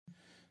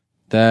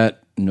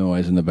That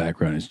noise in the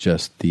background is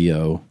just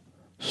Theo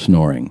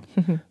snoring.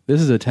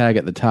 This is a tag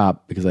at the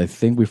top because I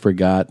think we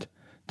forgot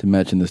to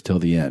mention this till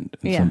the end.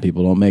 And some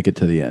people don't make it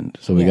to the end,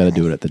 so we got to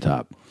do it at the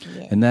top.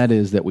 Yeah. And that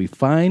is that we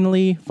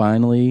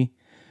finally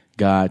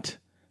got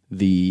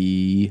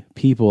the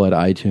people at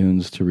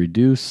iTunes to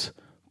reduce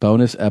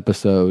bonus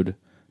episode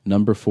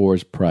number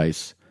 4's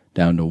price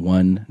down to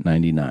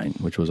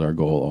 $1.99, which was our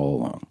goal all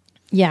along.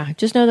 Yeah,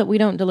 just know that we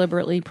don't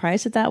deliberately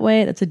price it that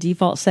way. That's a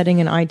default setting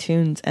in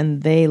iTunes,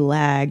 and they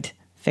lagged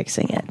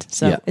fixing it.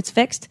 So it's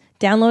fixed.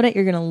 Download it.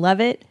 You're going to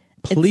love it.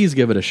 Please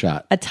give it a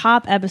shot. A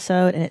top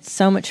episode, and it's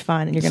so much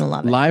fun, and you're going to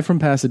love it. Live from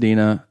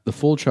Pasadena, the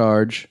full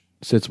charge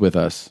sits with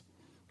us.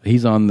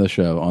 He's on the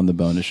show, on the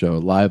bonus show,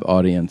 live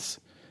audience.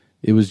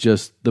 It was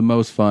just the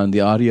most fun. The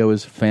audio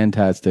is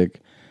fantastic,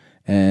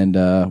 and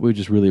we would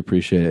just really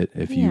appreciate it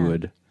if you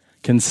would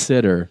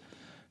consider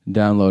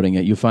downloading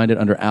it. You find it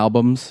under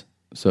albums.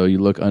 So you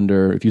look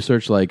under, if you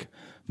search like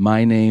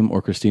my name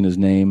or Christina's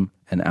name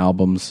and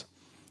albums,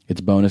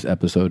 it's bonus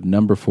episode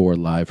number 4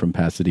 live from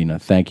Pasadena.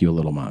 Thank you,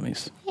 little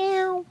mommies.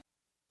 Meow.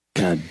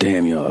 God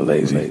damn, y'all are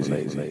lazy.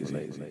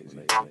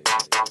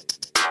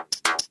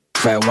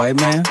 Fat white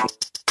man,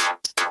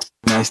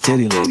 nice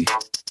titty lady.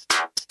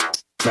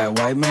 Fat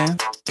white man,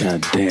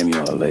 God damn,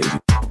 y'all are lazy.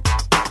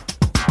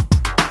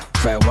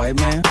 Fat white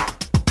man,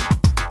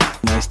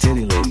 nice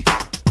titty lady.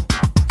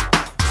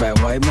 Fat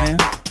white man,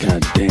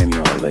 God damn,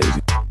 y'all are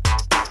lazy.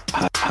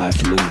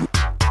 Highfalutin.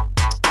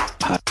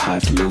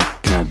 Highfalutin.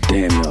 God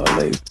damn, y'all are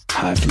lazy.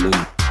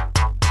 Highfalutin.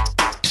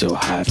 So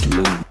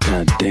highfalutin.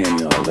 God damn,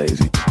 y'all are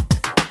lazy.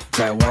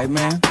 Fat white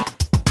man,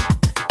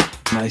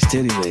 nice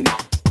titty lady.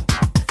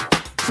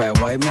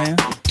 Fat white man,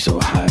 So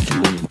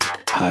highfalutin.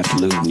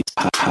 highfalutin.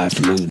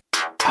 Highfalutin.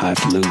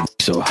 Highfalutin.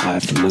 So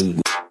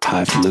highfalutin.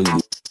 Highfalutin.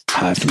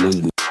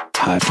 Highfalutin.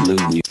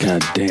 Highfalutin.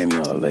 God damn,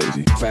 y'all are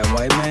lazy. Fat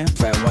white man,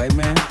 fat white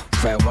man,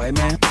 fat white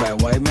man,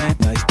 fat white man,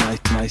 nice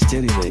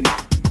titty lady.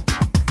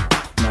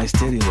 Nice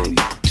titty lady.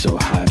 So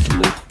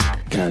highfalutin.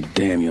 God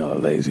damn, y'all are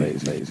lazy.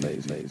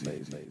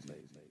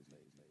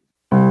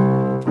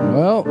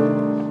 Well,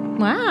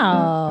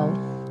 Wow.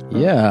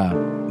 yeah,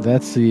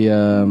 that's the,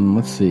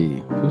 let's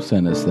see, who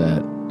sent us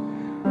that?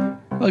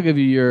 I'll give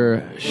you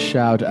your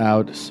shout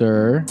out,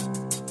 sir,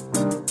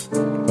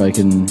 if I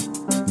can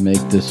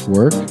make this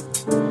work.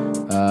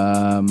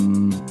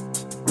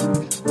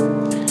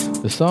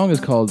 The song is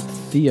called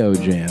Theo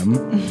Jam.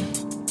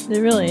 It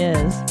really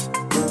is.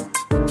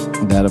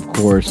 That, of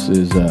course,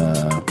 is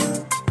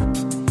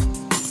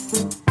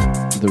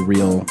the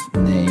real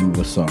name of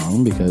the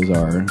song because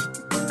our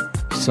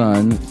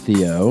son,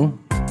 Theo,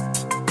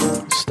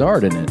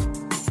 starred in it.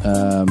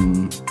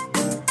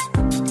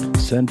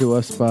 Sent to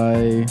us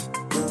by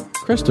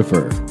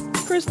Christopher.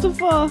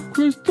 Christopher.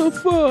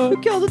 Christopher. You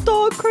killed the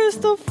dog,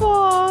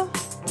 Christopher.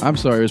 I'm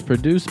sorry, it was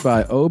produced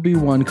by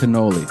Obi-Wan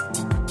Cannoli.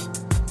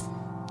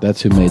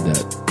 That's who made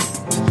that.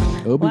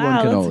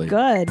 Obi-Wan Cannoli.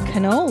 That's good.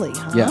 Cannoli,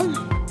 huh? Yeah.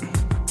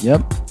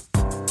 Yep.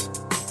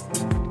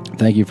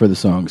 Thank you for the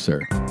song,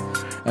 sir.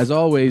 As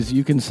always,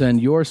 you can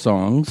send your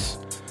songs,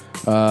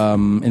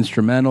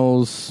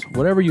 instrumentals,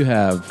 whatever you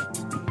have,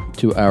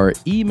 to our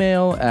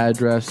email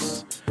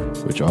address,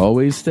 which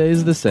always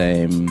stays the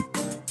same.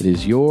 It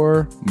is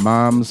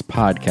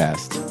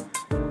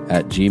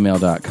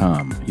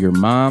yourmomspodcast@gmail.com.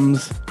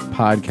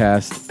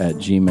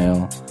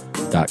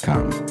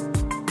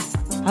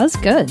 yourmomspodcast@gmail.com. That's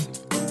good.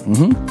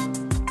 Mm-hmm.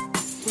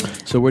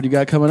 So what do you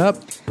got coming up?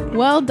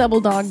 Well,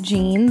 Double Dog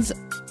Jeans,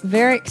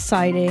 very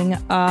exciting.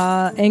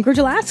 Anchorage,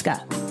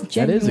 Alaska.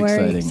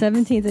 January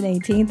 17th and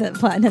 18th at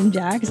Platinum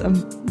Jacks.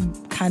 I'm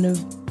kind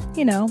of,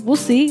 we'll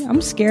see.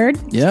 I'm scared.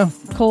 Yeah.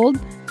 Cold.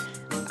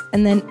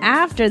 And then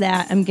after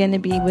that, I'm going to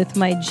be with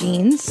my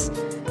jeans.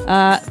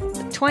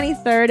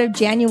 23rd of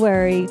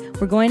January,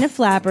 we're going to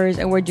Flappers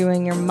and we're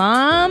doing Your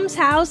Mom's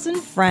House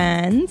and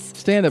Friends.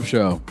 Stand-up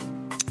show.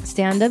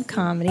 Stand-up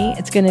comedy.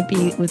 It's going to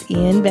be with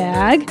Ian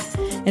Bagg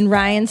and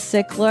Ryan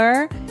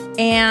Sickler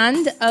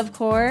and, of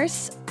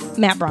course,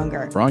 Matt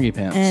Bronger. Brongy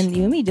Pants. And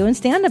you and me doing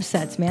stand-up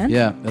sets, man.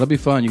 Yeah, it'll be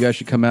fun. You guys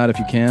should come out if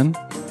you can.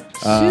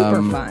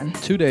 Super fun.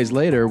 2 days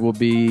later, we'll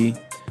be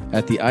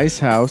at the Ice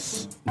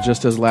House,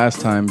 just as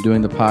last time,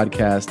 doing the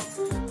podcast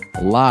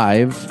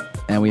live.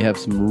 And we have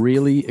some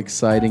really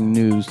exciting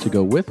news to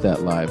go with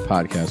that live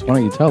podcast. Why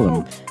don't you tell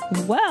them?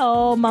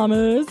 Well,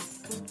 mamas,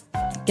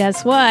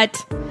 guess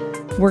what?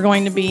 We're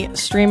going to be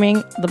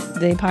streaming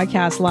the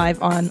podcast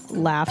live on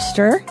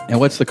Laughster. And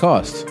what's the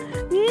cost? Nothing.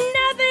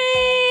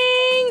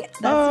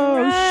 That's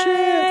right.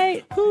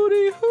 Shit.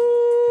 Hootie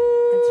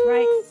hoo. That's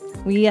right.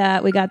 We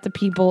got the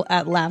people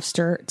at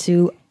Laughster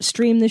to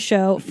stream the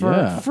show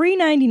for free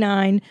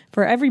 $99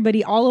 for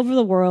everybody all over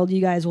the world.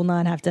 You guys will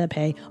not have to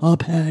pay a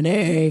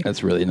penny.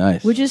 That's really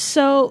nice. Which is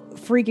so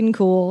freaking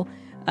cool.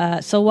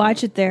 So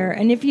watch it there.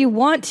 And if you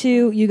want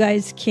to, you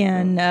guys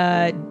can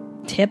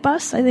tip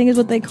us, I think is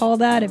what they call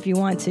that. If you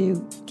want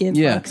to give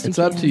bucks, it's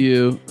up to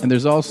you. And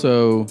there's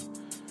also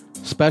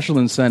special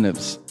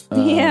incentives.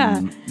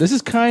 This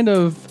is kind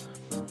of,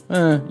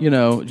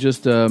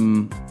 just a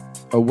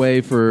way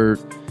for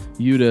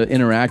you to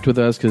interact with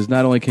us, because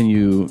not only can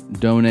you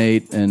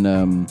donate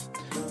and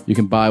you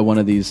can buy one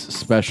of these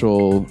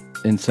special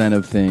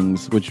incentive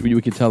things, which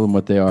we could tell them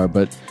what they are,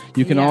 but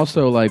you can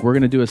also, like, we're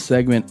going to do a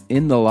segment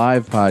in the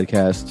live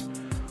podcast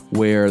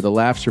where the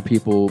Laughster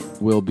people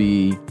will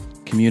be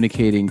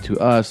communicating to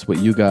us what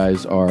you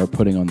guys are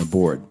putting on the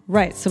board.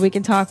 Right, so we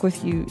can talk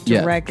with you directly.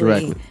 Yeah,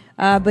 directly.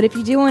 But if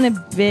you do want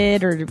to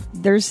bid, or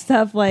there's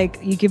stuff like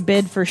you can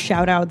bid for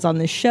shout outs on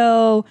the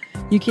show,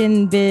 you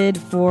can bid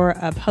for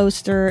a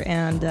poster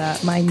and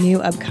my new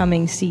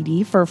upcoming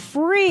CD for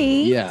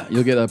free. Yeah,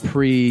 you'll get a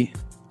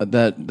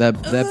that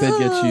bid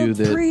gets you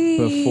the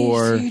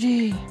before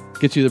CD.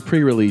 Gets you the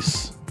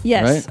pre-release.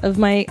 Yes, right? of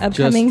my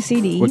upcoming Just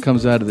CD. What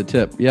comes out of the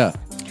tip? Yeah,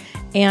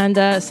 and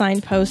a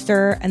signed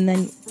poster, and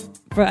then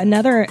for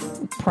another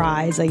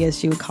prize, I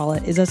guess you would call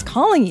it, is us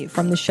calling you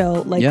from the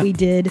show like we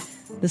did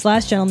this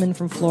last gentleman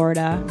from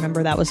Florida.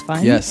 Remember, that was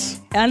fun?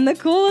 Yes. And the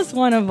coolest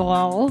one of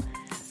all is...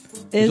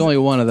 There's only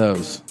one of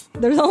those.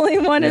 There's only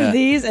one of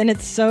these, and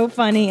it's so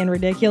funny and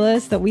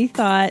ridiculous that we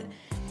thought,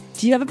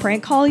 do you have a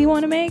prank call you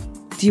want to make?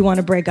 Do you want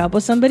to break up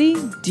with somebody?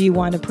 Do you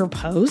want to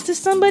propose to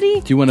somebody?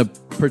 Do you want to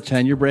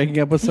pretend you're breaking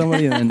up with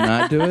somebody and then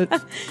not do it?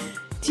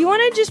 Do you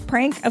want to just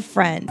prank a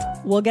friend?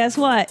 Well, guess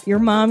what? Your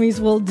mommies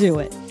will do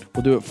it.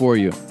 We'll do it for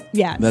you.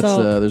 Yeah. That's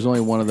there's only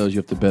one of those. You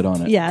have to bid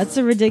on it. Yeah, it's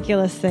a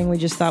ridiculous thing we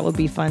just thought would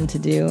be fun to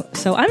do.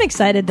 So I'm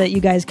excited that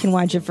you guys can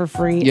watch it for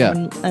free.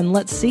 Yeah. And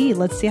let's see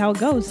how it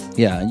goes.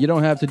 Yeah, you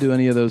don't have to do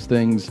any of those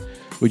things.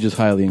 We just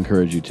highly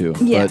encourage you to.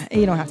 Yeah, but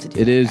you don't have to do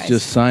it. It is guys.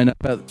 just sign up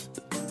at...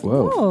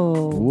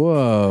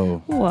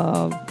 Whoa.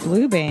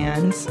 Blue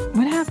bands.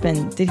 What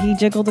happened? Did he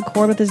jiggle the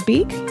cord with his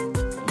beak?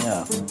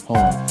 Yeah, hold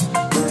on.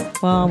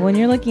 Well, when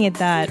you're looking at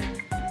that...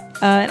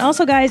 and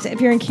also, guys, if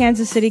you're in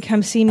Kansas City,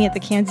 come see me at the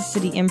Kansas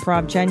City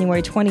Improv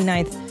January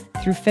 29th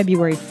through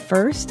February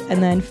 1st.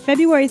 And then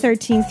February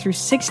 13th through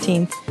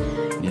 16th,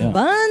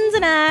 Buns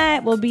and I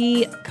will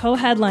be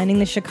co-headlining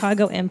the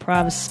Chicago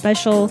Improv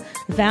special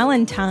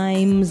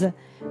Valentine's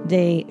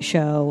Day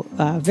show.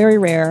 Very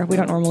rare. We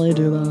don't normally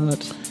do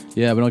that.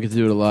 Yeah, we don't get to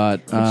do it a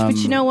lot. But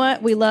you know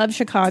what? We love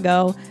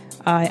Chicago.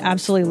 I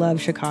absolutely love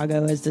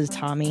Chicago, as does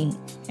Tommy.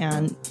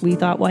 And we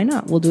thought, why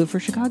not? We'll do it for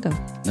Chicago.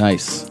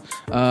 Nice.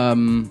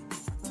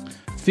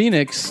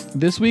 Phoenix,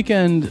 this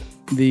weekend,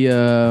 the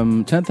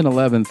 10th and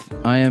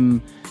 11th, I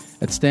am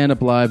at Stand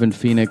Up Live in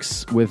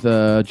Phoenix with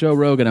Joe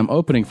Rogan. I'm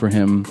opening for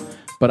him,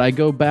 but I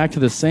go back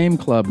to the same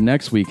club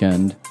next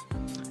weekend,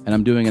 and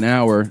I'm doing an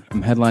hour.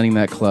 I'm headlining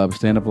that club,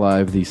 Stand Up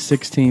Live, the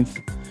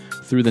 16th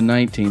through the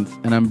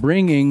 19th, and I'm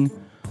bringing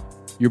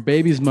Your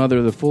Baby's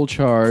Mother, The Full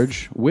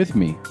Charge, with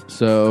me.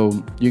 So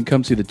you can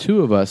come see the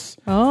two of us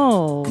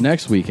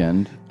next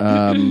weekend.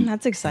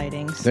 That's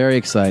exciting. Very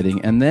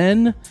exciting. And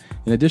then,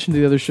 in addition to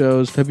the other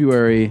shows,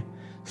 February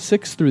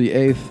 6th through the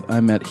 8th,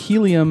 I'm at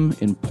Helium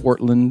in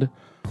Portland,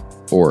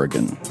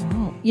 Oregon.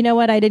 You know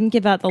what? I didn't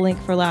give out the link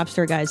for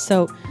Laughster, guys.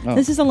 So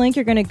this is a link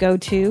you're going to go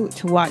to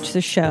watch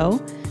the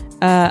show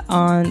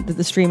on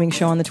the streaming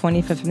show on the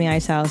 25th from the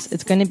Ice House.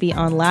 It's going to be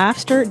on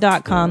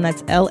laughster.com.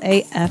 That's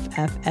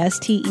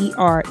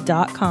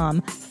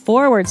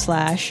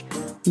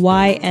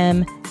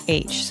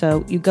LAFFSTER.com/YMH.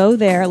 So you go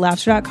there,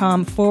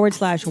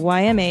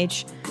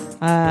 laughter.com/YMH.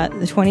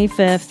 The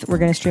 25th, we're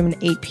going to stream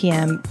at 8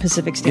 p.m.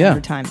 Pacific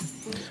Standard Time.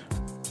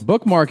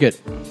 Bookmark it.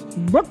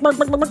 Bookmark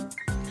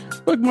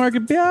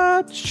it,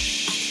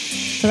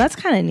 bitch. So that's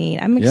kind of neat.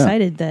 I'm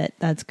excited that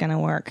that's going to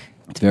work.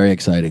 It's very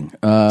exciting.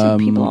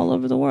 People all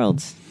over the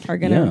world are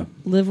going to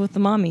live with the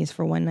mommies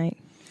for one night.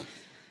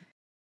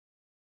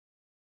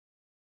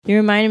 You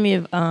reminded me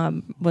of,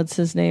 what's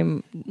his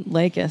name?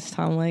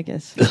 Tom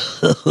Lakis.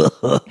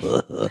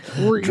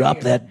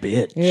 Drop that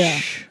bitch. Yeah.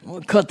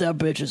 Well, cut that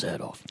bitch's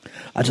head off.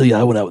 I tell you,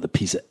 I went out with a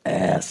piece of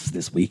ass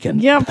this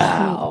weekend. Yep.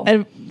 Pow.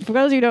 And for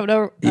those of you who don't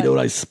know... You know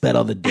what I spent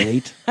on the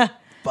date?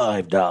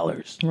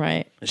 $5.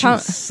 Right. She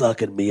was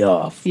sucking me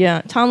off.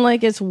 Yeah. Tom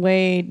Lakis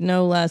weighed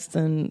no less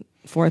than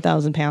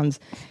 4,000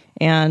 pounds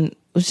and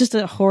was just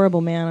a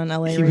horrible man on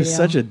LA radio. He was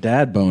such a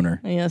dad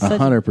boner. Yeah,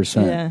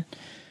 100%. Yeah.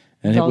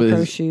 And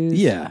Velcro shoes.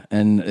 Yeah,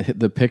 and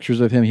the pictures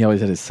of him, he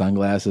always had his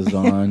sunglasses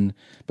on,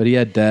 but he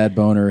had dad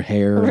boner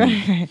hair.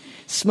 Right.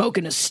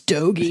 Smoking a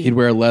stogie. He'd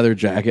wear a leather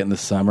jacket in the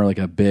summer, like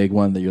a big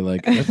one that you're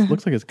like, that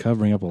looks like it's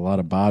covering up a lot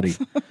of body.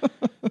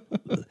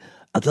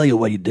 I'll tell you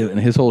what you do. And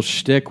his whole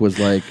shtick was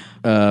like...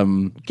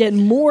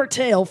 getting more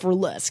tail for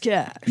less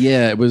cash.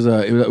 Yeah, it was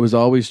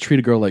always treat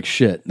a girl like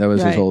shit. That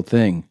was his whole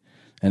thing.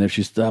 And if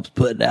she stops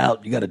putting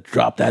out, you got to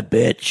drop that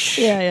bitch.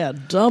 Yeah,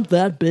 dump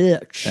that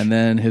bitch. And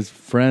then his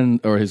friend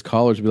or his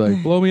callers would be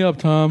like, blow me up,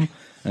 Tom.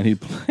 And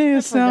he'd play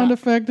a sound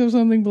effect of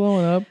something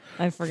blowing up.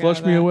 I forgot.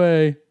 Flush me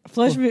away.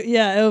 Flush me.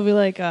 Yeah, it would be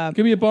like,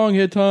 give me a bong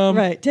hit, Tom.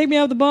 Right. Take me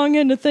out the bong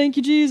end to thank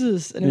you,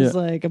 Jesus. And it was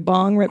like a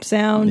bong rip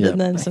sound,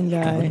 and then some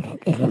guy.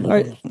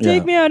 Or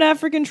take me out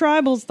African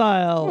tribal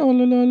style. Oh,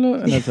 la, la, la.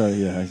 And that's how,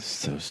 it's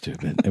so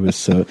stupid. It was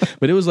so,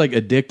 but it was like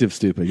addictive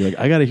stupid. You're like,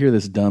 I got to hear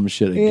this dumb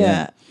shit again.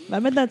 Yeah. I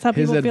bet that's how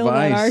His people feel about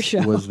our advice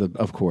show. was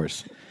of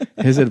course.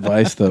 His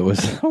advice though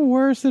was the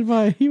worst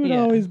advice. He would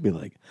Yeah. always be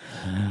like,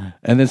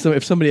 and then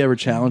if somebody ever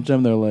challenged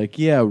him, they're like,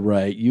 "Yeah,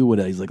 right, you would."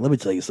 He's like, "Let me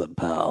tell you something,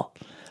 pal.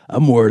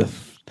 I'm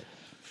worth.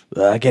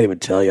 I can't even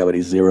tell you how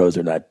many zeros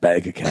are in that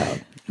bank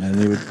account." And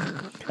they would.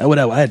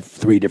 I had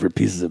 3 different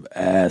pieces of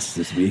ass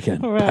this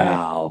weekend, Right.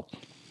 pal.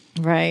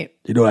 Right.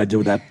 You know what I did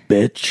with that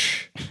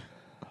bitch?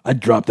 I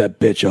dropped that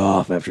bitch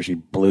off after she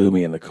blew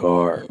me in the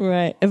car.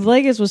 Right. If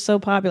Vegas was so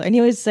popular, and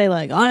he always say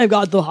like, "I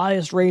got the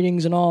highest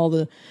ratings in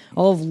all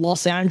of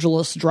Los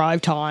Angeles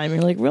drive time,"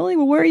 and you're like, "Really?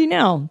 Well, where are you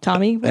now,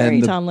 Tommy? Where are you,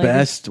 And the Tom Lakers?"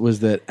 best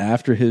was that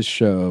after his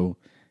show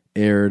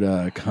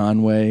aired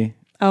Conway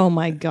Oh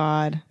my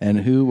God. and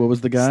what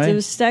was the guy? It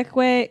was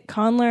Conway and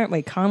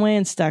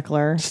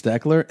Steckler.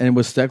 Steckler. And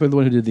was Steckler the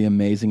one who did the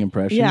amazing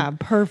impression? Yeah,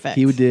 perfect.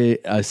 He did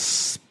a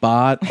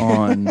spot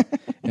on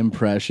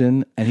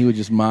impression, and he would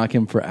just mock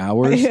him for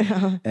hours.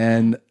 Yeah.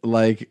 And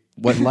like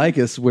what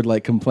Lycus would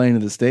like complain to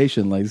the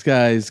station, like, this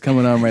guy's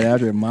coming on right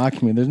after and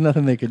mocking me. There's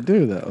nothing they could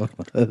do though.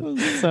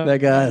 That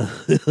guy,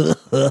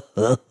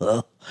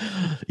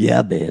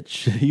 yeah,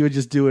 bitch. He would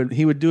just do it.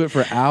 He would do it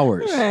for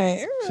hours.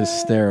 Right. It's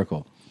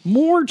hysterical.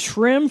 More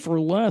trim for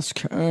less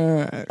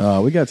cash.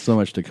 Oh, we got so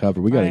much to cover.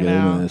 We got to I get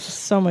know. into this.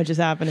 So much is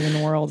happening in the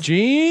world.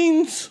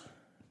 Jeans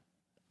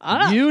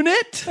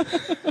unit.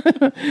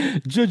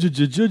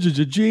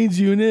 Jeans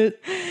unit.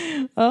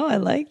 Oh, I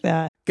like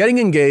that. Getting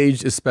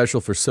engaged is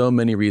special for so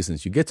many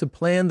reasons. You get to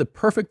plan the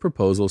perfect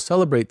proposal,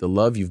 celebrate the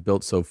love you've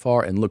built so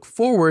far, and look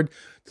forward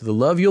to the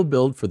love you'll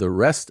build for the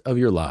rest of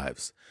your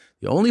lives.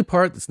 The only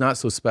part that's not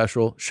so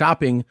special,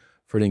 shopping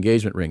for an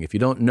engagement ring. If you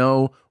don't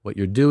know what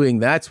you're doing,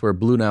 that's where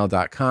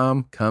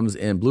BlueNile.com comes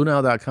in.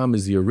 BlueNile.com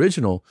is the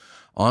original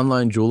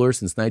online jeweler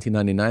since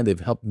 1999. They've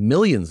helped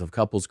millions of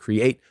couples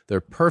create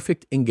their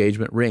perfect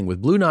engagement ring.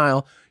 With Blue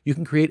Nile, you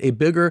can create a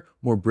bigger,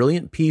 more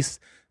brilliant piece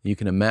than you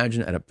can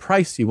imagine at a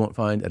price you won't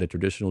find at a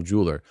traditional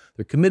jeweler.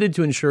 They're committed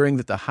to ensuring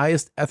that the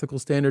highest ethical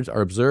standards are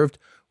observed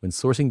when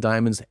sourcing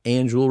diamonds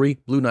and jewelry.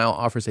 Blue Nile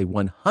offers a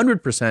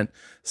 100%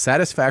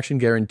 satisfaction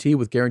guarantee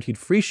with guaranteed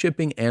free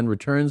shipping and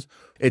returns.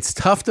 It's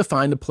tough to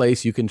find a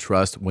place you can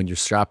trust when you're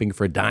shopping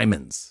for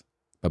diamonds,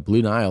 but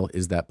Blue Nile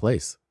is that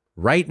place.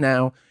 Right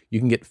now, you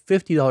can get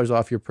 $50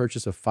 off your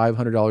purchase of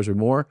 $500 or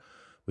more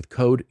with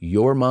code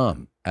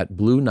YOURMOM at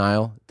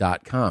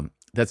BlueNile.com.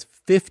 That's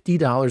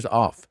 $50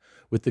 off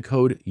with the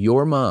code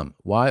YOURMOM,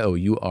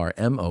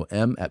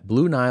 YOURMOM, at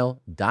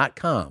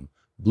BlueNile.com,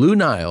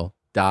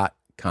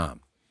 BlueNile.com.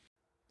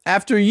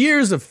 After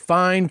years of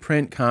fine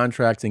print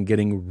contracts and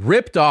getting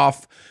ripped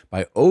off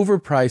by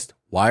overpriced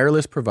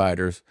wireless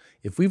providers,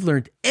 if we've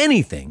learned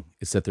anything,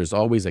 it's that there's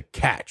always a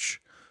catch.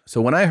 So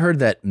when I heard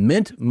that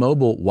Mint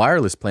Mobile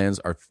wireless plans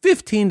are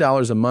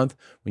 $15 a month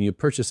when you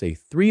purchase a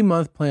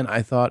 3-month plan,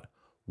 I thought,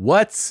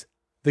 what's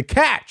the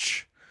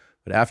catch?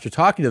 But after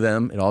talking to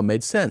them, it all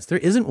made sense. There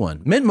isn't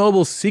one. Mint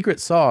Mobile's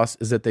secret sauce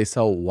is that they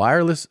sell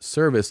wireless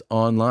service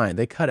online.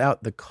 They cut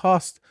out the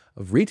cost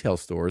of retail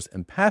stores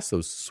and pass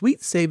those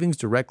sweet savings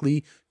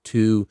directly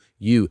to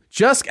you.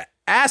 Just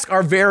ask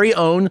our very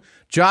own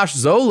Josh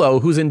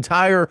Zolo, whose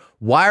entire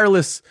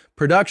wireless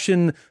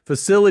production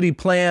facility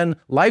plan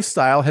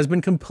lifestyle has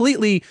been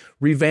completely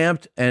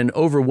revamped and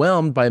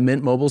overwhelmed by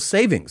Mint Mobile's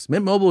savings.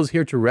 Mint Mobile is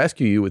here to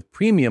rescue you with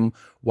premium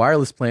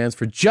wireless plans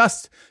for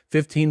just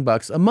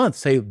 $15 a month.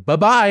 Say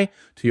bye-bye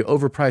to your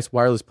overpriced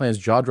wireless plans,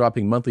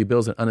 jaw-dropping monthly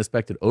bills, and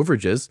unexpected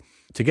overages.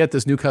 To get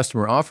this new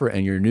customer offer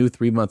and your new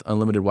 3-month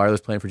unlimited wireless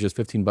plan for just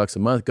 $15 a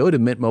month, go to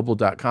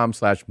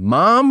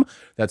mintmobile.com/mom.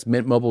 That's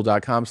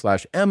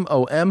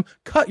mintmobile.com/MOM.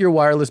 Cut your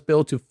wireless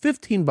bill to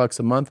 $15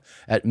 a month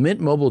at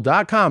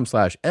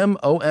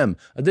mintmobile.com/MOM.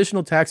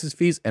 Additional taxes,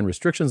 fees, and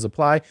restrictions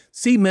apply.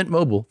 See Mint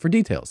Mobile for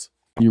details.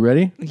 You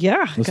ready?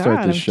 Yeah. Let's God,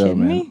 start this I'm show, kidding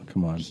man. me?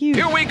 Come on. Huge.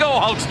 Here we go,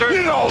 Hulkster.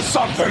 You know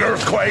something,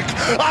 Earthquake?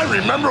 I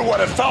remember what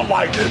it felt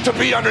like to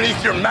be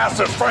underneath your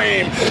massive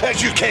frame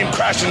as you came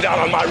crashing down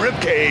on my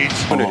ribcage.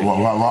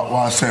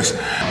 What's this?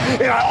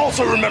 And I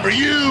also remember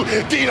you,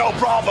 Dino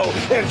Bravo,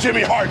 and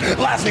Jimmy Hart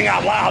laughing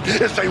out loud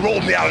as they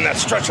rolled me out in that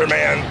stretcher,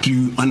 man. Do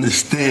you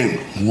understand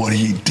what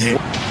he did?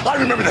 I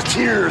remember the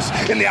tears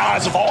in the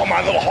eyes of all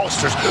my little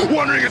Hulksters,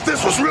 wondering if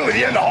this was really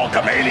the end of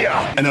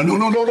Hulkamania. And no,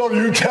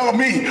 you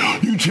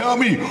tell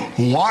me,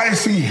 why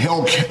is he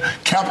held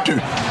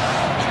captive?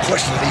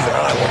 Question that even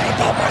I wondered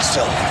about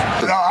myself.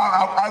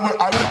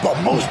 But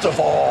most of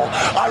all,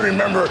 I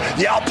remember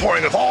the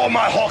outpouring of all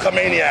my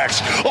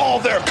Hulkamaniacs, all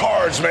their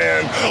cards,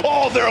 man,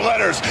 all their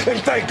letters,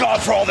 and thank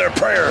God for all their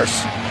prayers.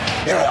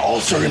 And I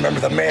also remember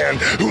the man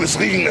who was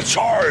leading the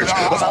charge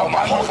of all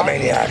my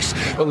Hulkamaniacs.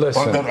 Well,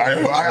 listen.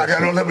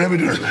 Let me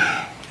do this.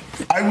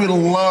 I would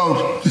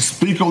love to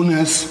speak on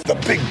this. The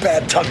big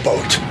bad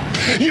tugboat.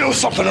 You know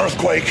something,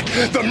 Earthquake?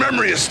 The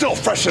memory is still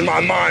fresh in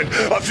my mind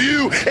of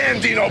you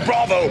and Dino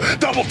Bravo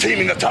double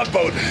teaming the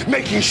tugboat,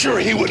 making sure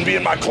he wouldn't be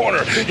in my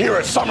corner here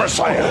at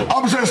SummerSlam.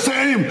 I'm just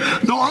saying,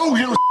 no, I don't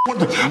give a I'm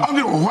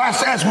gonna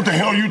rust ass what the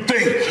hell you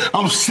think.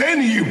 I'm saying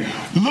to you,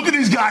 look at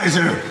these guys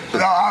here.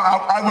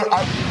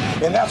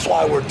 And that's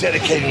why we're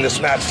dedicating this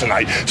match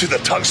tonight to the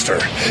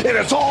Tugster. And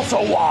it's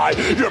also why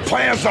your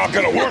plan's not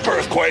gonna work,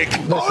 Earthquake.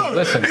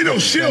 Listen. Ain't no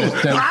shield.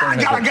 I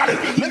got it.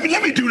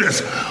 Let me do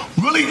this.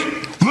 Really,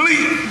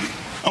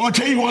 I'm gonna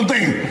tell you one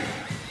thing.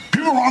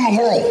 People around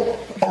the world,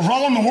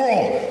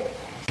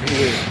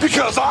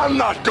 Because I'm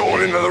not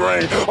going into the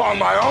ring on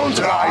my own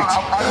tonight.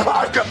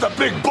 I've got the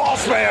big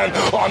boss man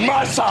on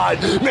my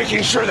side,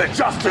 making sure that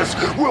justice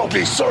will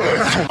be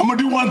served. I'm gonna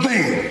do one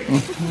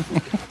thing.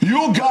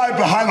 You guy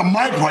behind the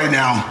mic right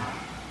now,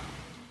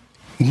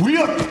 we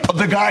are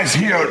the guys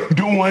here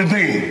doing one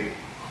thing.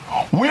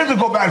 We have to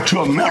go back to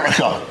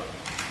America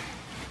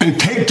and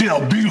take the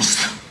abuse.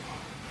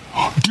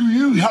 Do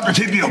you have to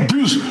take the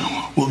abuse?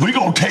 Well, we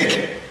gonna take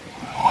it.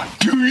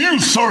 Do you,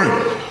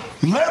 sir?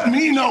 Let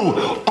me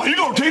know. Are you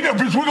gonna take that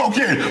abuse? We're gonna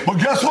get it. But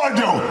guess what,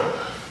 though?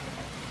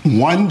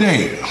 One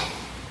day,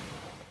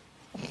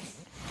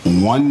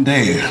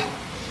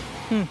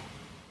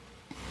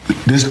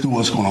 this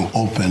door's gonna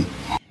open.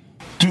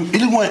 Do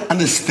anyone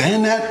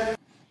understand that?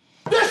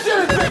 This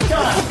shit is big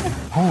time!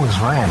 Who is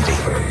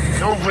Randy?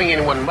 Don't bring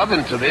anyone mother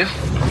into this.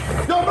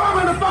 Your mom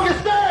in the fucking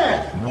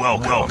stand!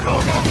 Welcome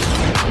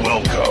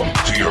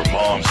to your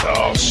mom's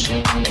house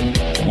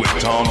with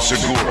Tom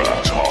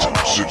Segura,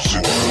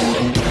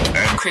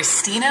 and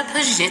Christina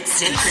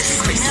Pazsitzky.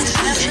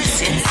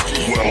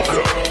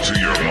 welcome to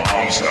your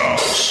mom's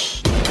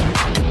house.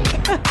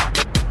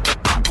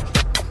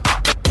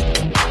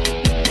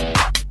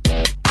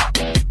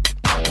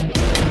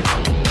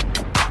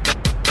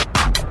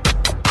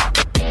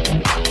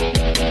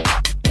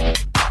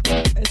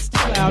 It's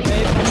too loud,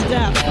 babe. I'm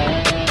deaf.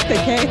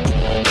 Okay?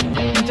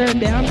 I'm turned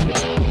down.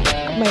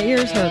 My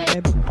ears hurt,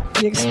 babe.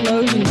 The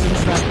explosions and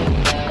stuff.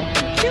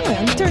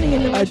 I'm turning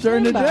into my I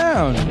turned it Simba.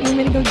 down. You want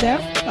me to go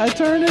deaf? I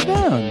turned it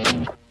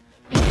down.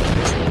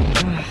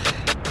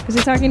 Is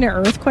he talking to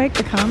Earthquake,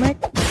 the comic?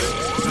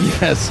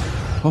 Yes.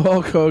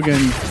 Hulk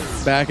Hogan,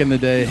 back in the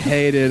day,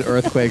 hated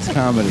Earthquake's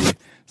comedy.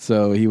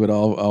 So he would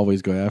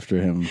always go after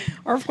him.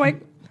 Earthquake?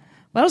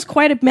 That was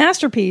quite a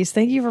masterpiece.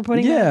 Thank you for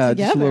putting that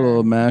together. Just a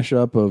little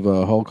mashup of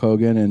Hulk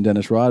Hogan and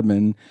Dennis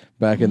Rodman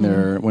back in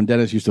there when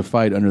Dennis used to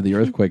fight under the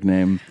Earthquake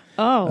name.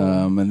 Oh.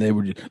 And they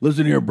were just,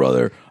 listen here,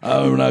 brother,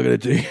 I'm not going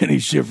to take any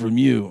shit from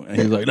you. And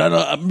he's like, no,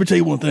 I'm going to tell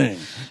you one thing.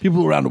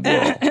 People around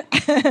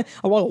the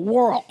world.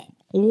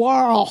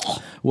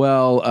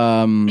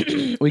 Well,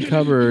 we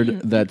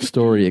covered that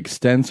story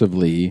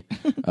extensively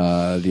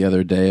the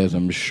other day, as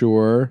I'm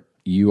sure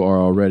you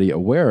are already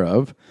aware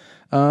of.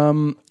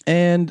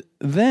 And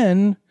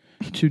then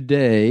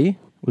today,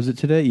 was it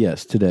today?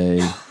 Yes,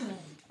 today,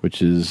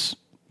 which is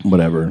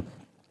whatever.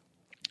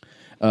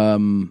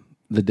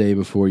 The day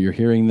before you're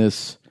hearing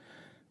this,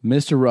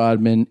 Mr.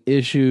 Rodman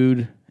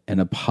issued an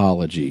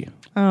apology.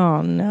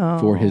 Oh, no.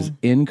 For his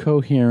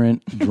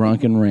incoherent,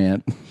 drunken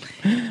rant.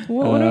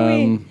 What do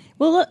we...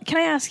 Well, look, can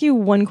I ask you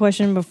one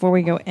question before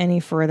we go any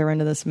further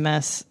into this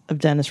mess of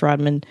Dennis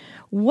Rodman?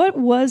 What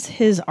was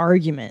his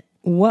argument?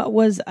 What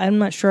was... I'm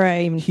not sure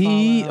I even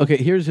follow. Okay,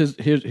 here's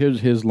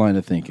his line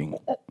of thinking,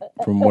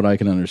 from what I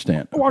can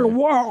understand.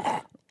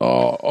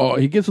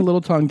 Okay. He gets a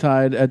little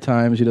tongue-tied at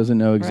times. He doesn't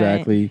know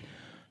exactly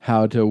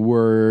how to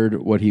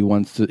word what he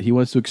wants to. He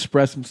wants to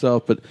express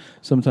himself, but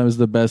sometimes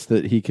the best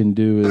that he can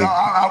do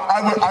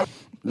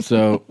is...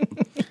 So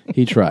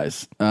he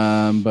tries.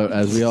 But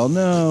as we all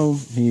know,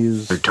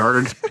 he's...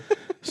 retarded.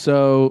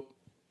 So,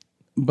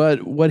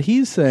 but what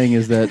he's saying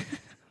is that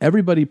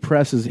everybody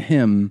presses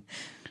him,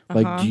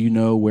 like, do you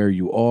know where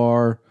you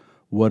are?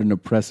 What an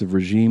oppressive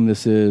regime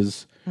this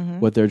is?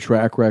 What their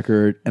track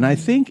record? And I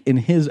think in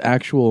his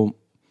actual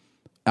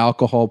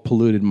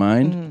alcohol-polluted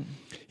mind,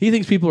 he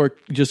thinks people are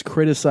just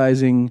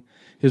criticizing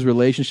his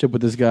relationship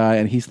with this guy,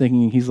 and he's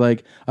thinking, he's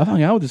like, I've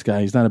hung out with this guy.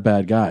 He's not a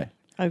bad guy.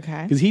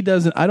 Okay. Because he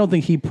doesn't, I don't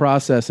think he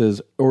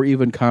processes or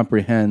even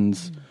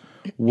comprehends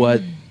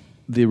what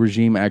the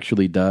regime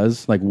actually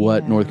does, like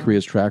what North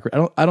Korea's track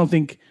record. I don't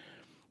think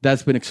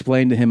that's been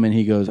explained to him and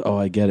he goes, oh,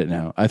 I get it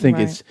now. I think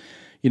it's,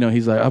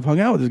 he's like, I've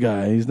hung out with this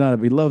guy. He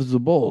loves the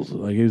Bulls.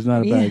 Like, he's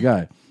not a bad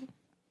guy.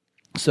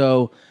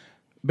 So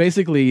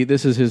basically,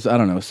 this is his, I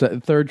don't know,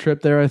 third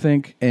trip there, I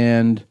think.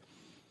 And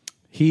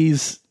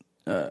he's,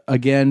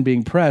 again,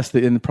 being pressed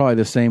in probably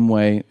the same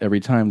way every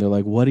time. They're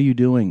like, what are you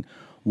doing?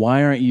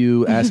 Why aren't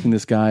you asking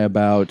this guy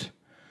about,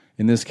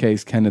 in this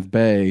case, Kenneth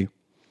Bay,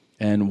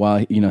 and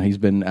why he's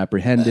been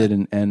apprehended,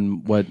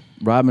 and what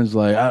Rodman's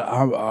like,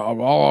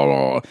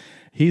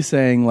 he's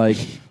saying like,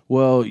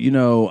 well,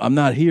 I'm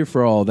not here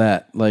for all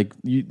that. Like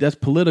that's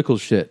political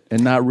shit,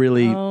 and not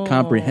really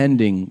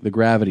comprehending the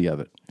gravity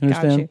of it.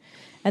 Understand? Got you.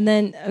 And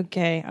then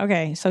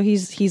okay, so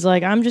he's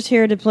like, I'm just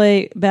here to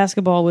play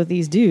basketball with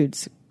these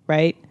dudes,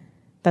 right?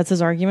 That's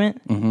his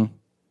argument. Mm-hmm.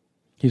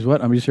 He's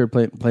what? I'm just here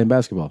playing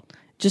basketball.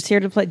 Just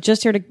here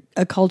to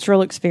a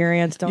cultural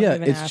experience. Don't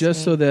even it's ask just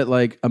me. so that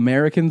like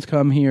Americans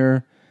come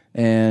here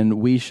and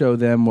we show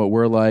them what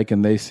we're like,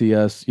 and they see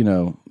us.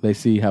 They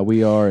see how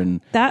we are,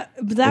 and that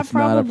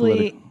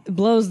probably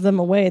blows them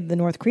away, the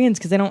North Koreans,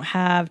 because they don't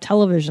have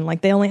television.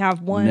 Like they only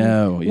have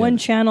one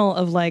channel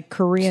of like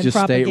Korean it's just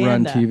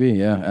propaganda. state-run TV.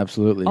 Yeah,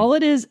 absolutely. All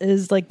it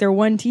is like their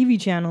one TV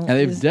channel, and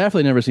they've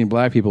definitely never seen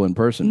black people in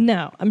person.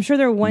 No, I'm sure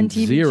their one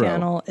TV Zero.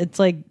 channel. It's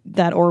like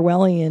that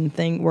Orwellian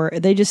thing where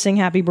they just sing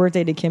 "Happy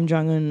Birthday" to Kim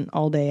Jong Un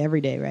all day,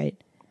 every day, right?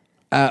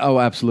 Oh,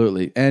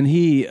 absolutely. And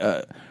he,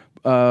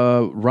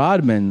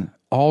 Rodman,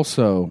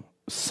 also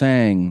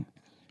sang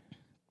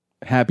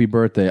 "Happy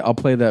Birthday." I'll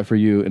play that for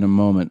you in a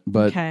moment,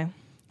 but. Okay.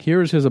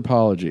 Here's his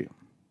apology.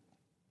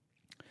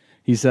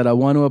 He said, "I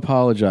want to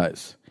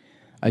apologize.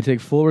 I take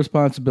full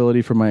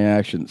responsibility for my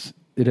actions.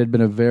 It had been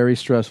a very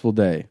stressful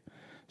day.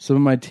 Some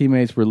of my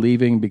teammates were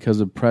leaving because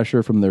of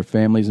pressure from their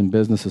families and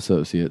business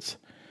associates.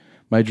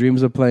 My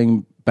dreams of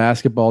playing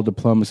basketball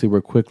diplomacy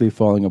were quickly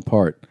falling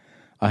apart.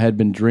 I had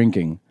been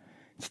drinking.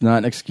 It's not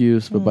an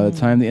excuse, but by the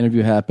time the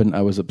interview happened,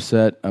 I was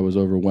upset. I was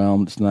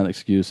overwhelmed. It's not an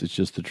excuse. It's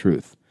just the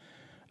truth."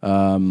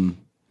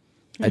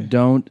 I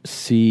don't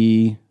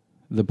see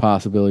the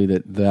possibility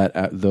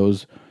that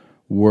those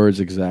words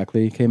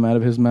exactly came out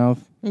of his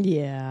mouth.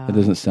 Yeah. It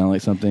doesn't sound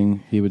like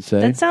something he would say.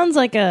 That sounds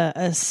like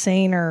a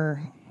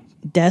saner,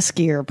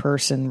 deskier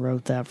person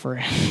wrote that for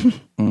him.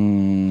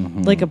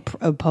 Mm-hmm. Like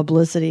a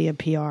publicity, a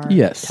PR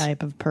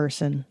type of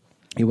person.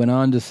 He went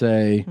on to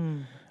say,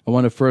 "I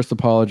want to first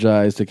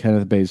apologize to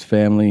Kenneth Bay's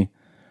family.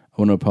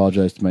 I want to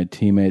apologize to my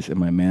teammates and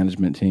my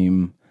management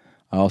team.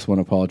 I also want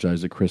to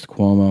apologize to Chris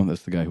Cuomo."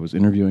 That's the guy who was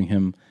interviewing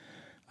him.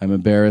 "I'm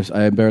embarrassed.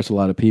 I embarrass a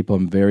lot of people.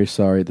 I'm very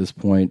sorry at this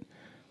point.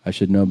 I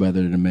should know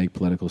better to make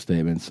political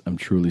statements. I'm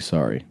truly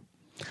sorry."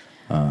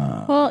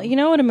 Well, you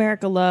know what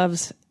America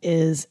loves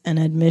is an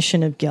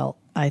admission of guilt.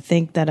 I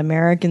think that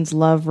Americans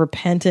love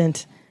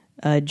repentant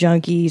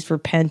junkies,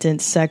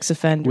 repentant sex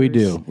offenders. We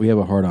do. We have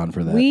a hard-on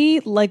for that.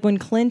 We, like when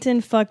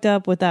Clinton fucked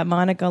up with that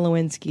Monica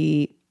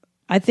Lewinsky,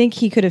 I think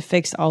he could have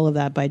fixed all of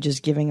that by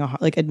just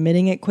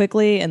admitting it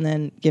quickly and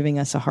then giving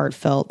us a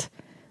heartfelt,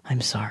 "I'm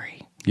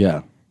sorry."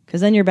 Yeah. Because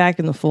then you're back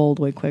in the fold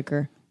way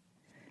quicker.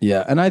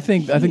 Yeah, and I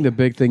think the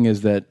big thing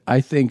is that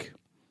I think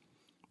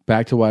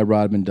back to why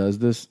Rodman does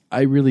this.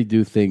 I really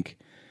do think,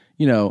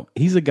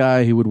 he's a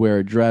guy who would wear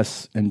a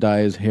dress and dye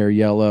his hair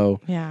yellow.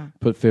 Yeah.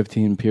 Put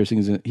 15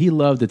 piercings in it. He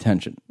loved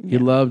attention. He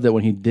loved that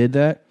when he did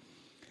that.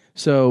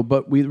 So,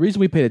 but the reason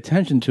we paid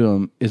attention to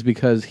him is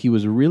because he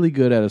was really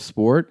good at a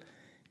sport,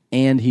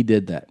 and he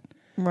did that.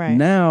 Right.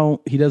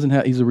 Now he doesn't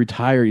have. He's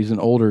an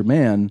older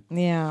man.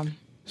 Yeah.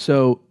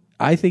 So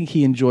I think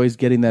he enjoys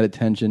getting that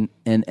attention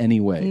in any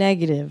way.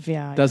 Negative,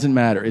 yeah. Doesn't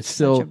matter. It's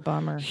still such a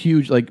bummer.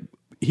 Huge. Like,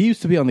 he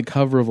used to be on the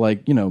cover of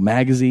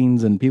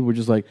magazines, and people were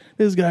just like,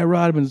 "This guy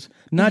Rodman's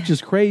not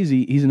just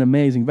crazy, he's an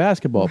amazing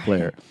basketball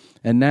player."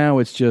 And now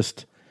it's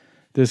just,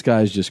 this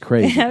guy's just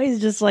crazy. Now he's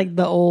just like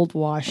the old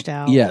washed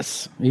out.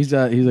 Yes. He's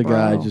a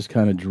guy just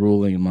kind of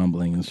drooling and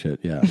mumbling and shit.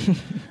 Yeah.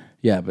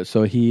 Yeah, but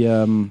so he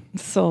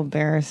It's so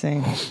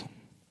embarrassing.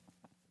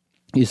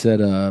 He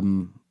said,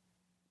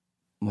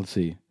 let's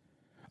see.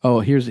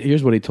 Oh,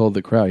 here's what he told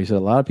the crowd. He said, "A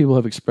lot of people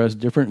have expressed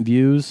different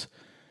views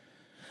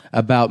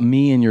about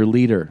me and your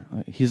leader."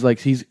 He's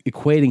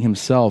equating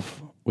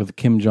himself with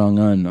Kim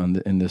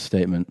Jong-un in this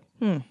statement.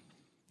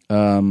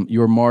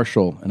 "You're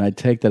Marshall, and I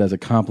take that as a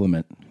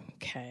compliment.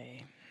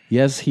 Okay.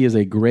 Yes, he is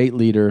a great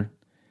leader.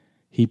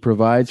 He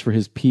provides for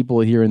his people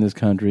here in this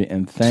country,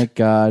 and thank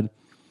God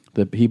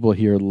the people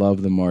here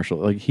love the Marshal."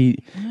 Like he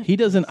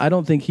doesn't. I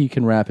don't think he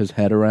can wrap his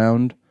head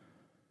around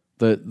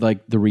the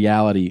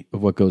reality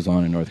of what goes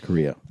on in North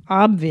Korea.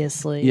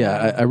 Obviously.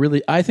 Yeah,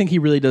 I think he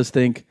really does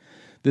think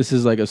this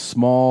is like a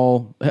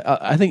small.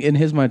 I think in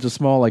his mind it's a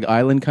small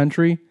island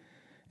country,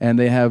 and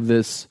they have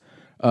this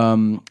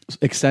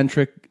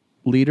eccentric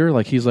leader.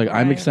 Like he's like,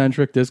 "I'm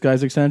eccentric. This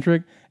guy's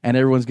eccentric," and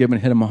everyone's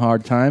him a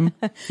hard time.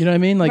 You know what I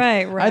mean? Like,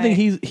 right. I think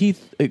he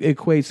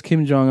equates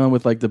Kim Jong Un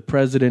with the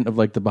president of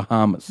the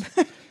Bahamas,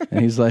 and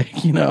he's like,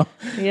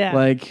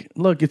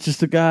 look, it's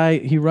just a guy.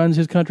 He runs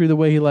his country the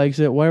way he likes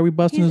it. Why are we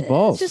busting his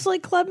balls? It's just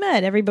like Club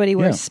Med. Everybody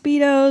wears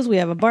Speedos. We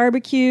have a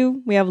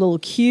barbecue. We have a little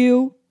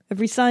queue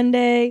every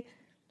Sunday.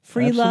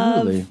 Free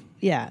Absolutely. love.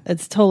 Yeah,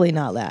 it's totally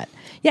not that.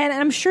 Yeah, and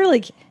I'm sure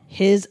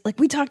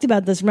we talked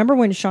about this. Remember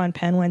when Sean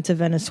Penn went to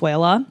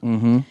Venezuela?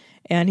 Mm-hmm.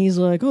 And he's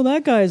like, "Oh,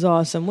 that guy's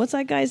awesome. What's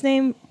that guy's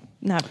name?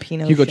 Not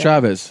Pinochet. Hugo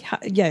Chavez.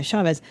 Yeah,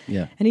 Chavez.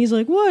 Yeah. And he's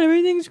like, "What?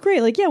 Everything's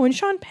great." Like, yeah, when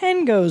Sean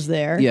Penn goes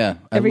there,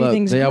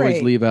 everything's they great.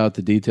 always leave out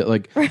the detail.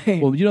 Like,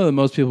 well, you know that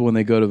most people when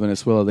they go to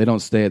Venezuela, they don't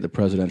stay at the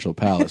presidential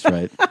palace,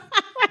 right?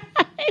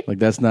 Like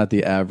that's not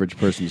the average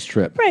person's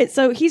trip. Right.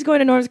 So he's going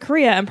to North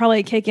Korea and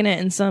probably kicking it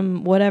in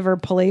some whatever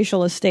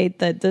palatial estate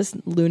that this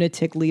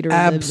lunatic leader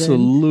lives in.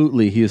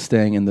 Absolutely. He is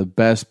staying in the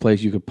best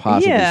place you could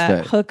possibly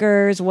stay.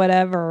 Hookers,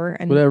 whatever.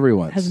 And whatever he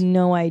wants. Has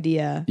no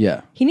idea.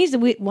 Yeah. He needs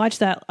to watch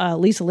that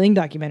Lisa Ling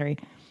documentary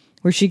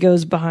where she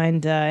goes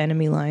behind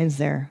enemy lines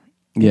there.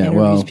 Yeah,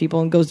 interviews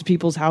people and goes to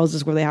people's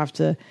houses where they have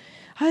to,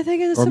 "I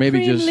think it's the Supreme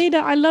Leader.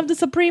 I love the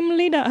Supreme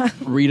Leader."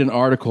 Read an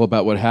article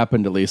about what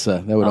happened to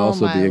Lisa. That would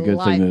also be a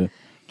good thing to...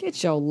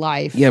 Get your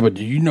life. Yeah, but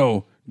do you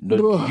know,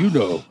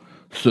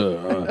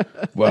 sir,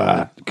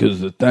 why?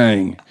 Because the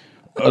thing,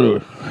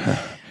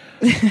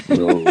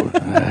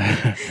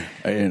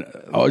 and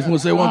I just want to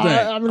say one thing.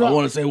 I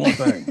want to say one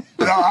thing.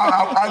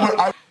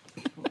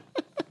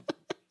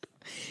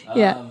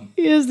 Yeah.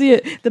 Here's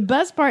the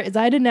best part is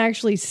I didn't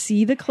actually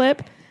see the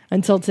clip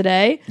until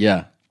today.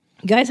 Yeah.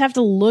 You guys have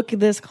to look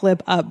this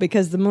clip up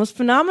because the most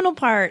phenomenal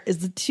part is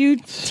the two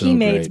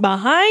teammates great.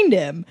 behind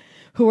him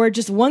who are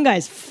just, one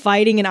guy's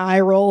fighting an eye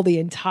roll the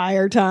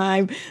entire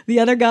time. The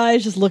other guy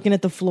is just looking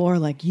at the floor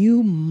like,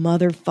 you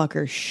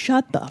motherfucker,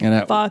 shut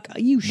the fuck.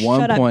 You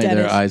shut up, point,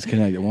 Dennis. their eyes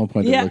connect. At one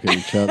point, they look at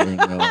each other and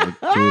they're like,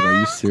 dude, are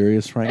you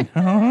serious right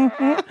now?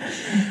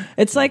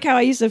 It's like how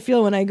I used to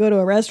feel when I go to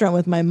a restaurant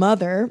with my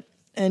mother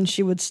and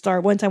she would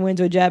start. One time we went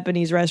to a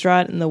Japanese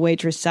restaurant and the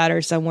waitress sat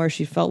her somewhere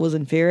she felt was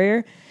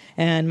inferior.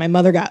 And my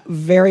mother got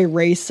very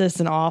racist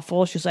and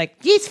awful. She was like,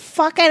 This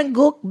fucking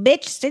gook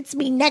bitch sits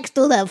me next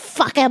to the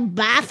fucking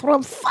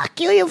bathroom.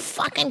 Fuck you, you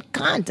fucking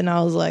cunt. and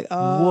I was like,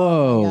 oh,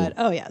 Whoa. my God.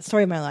 Oh, yeah,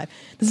 story of my life.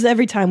 This is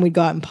every time we'd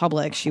go out in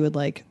public, she would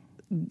like,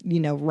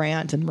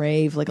 rant and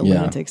rave like a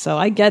lunatic. So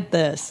I get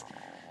this.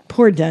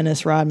 Poor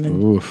Dennis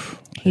Rodman.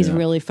 Oof. He's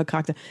really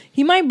fakakta.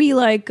 He might be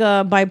like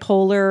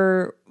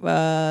bipolar.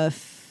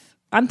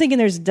 I'm thinking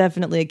there's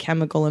definitely a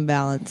chemical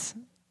imbalance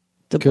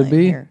to Could blame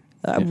be. here.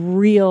 A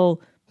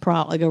real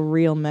like a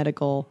real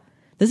medical.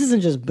 This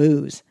isn't just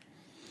booze.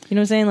 You know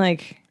what I'm saying?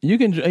 Like, You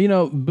can,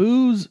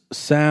 booze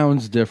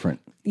sounds different.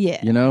 Yeah.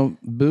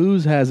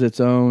 Booze has its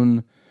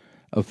own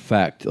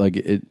effect.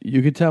 Like,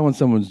 you could tell when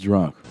someone's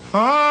drunk.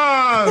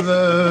 Ah,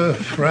 the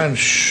French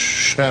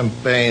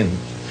champagne.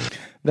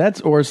 That's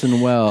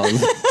Orson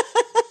Welles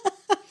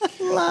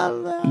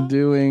Love that.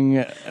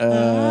 doing.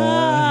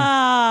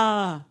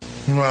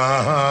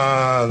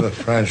 The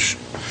French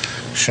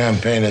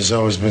champagne has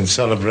always been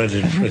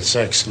celebrated for its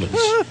excellence.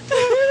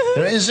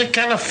 There is a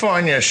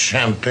California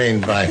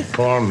champagne by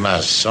Paul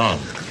Masson.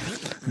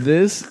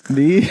 These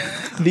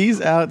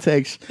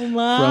outtakes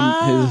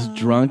from his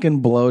drunken,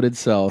 bloated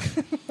self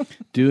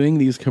doing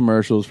these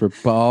commercials for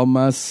Paul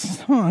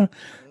Masson,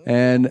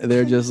 and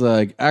they're just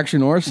like,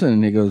 Action Orson.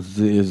 And he goes,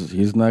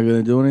 he's not going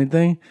to do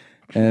anything.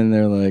 And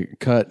they're like,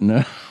 cut.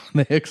 No.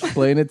 They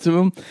explain it to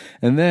him.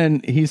 And then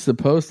he's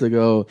supposed to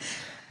go,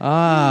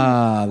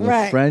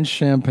 the French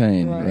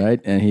champagne, right?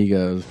 And he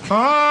goes,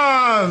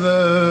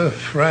 the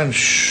French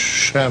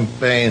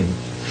champagne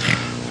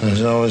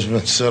has always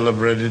been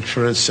celebrated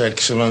for its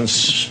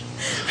excellence.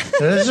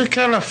 There is a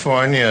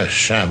California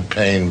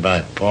champagne by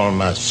Paul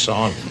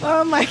Masson.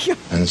 Oh, my God.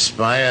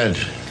 Inspired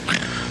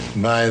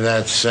by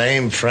that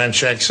same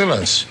French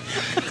excellence.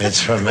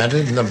 It's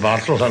fermented in the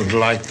bottle, and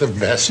like the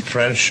best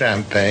French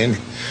champagne,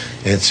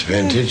 it's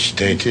vintage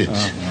dated.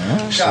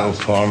 So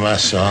Paul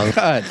Masson.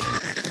 cut.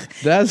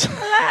 That's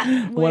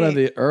one of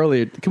the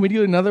earlier. Can we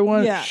do another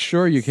one? Yeah.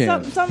 Sure, you can.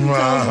 Something tells me.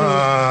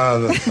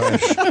 The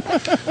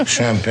French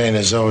champagne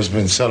has always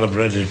been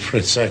celebrated for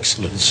its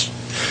excellence.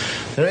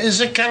 There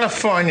is a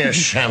California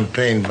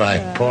champagne by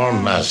Paul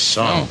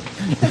Masson.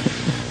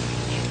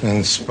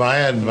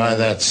 Inspired by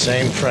that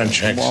same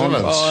French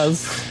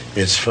excellence.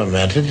 It's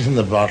fermented in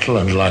the bottle,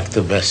 and like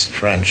the best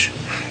French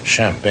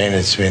champagne,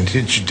 it's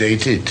vintage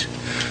dated.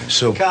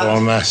 So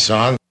Paul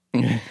Masson.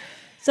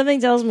 Something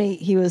tells me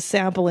he was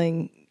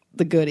sampling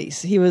the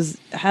goodies. He was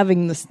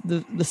having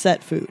the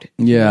set food.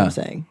 You know what I'm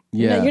saying?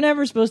 Yeah. You're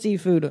never supposed to eat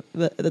food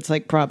that's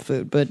like prop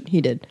food, but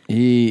he did.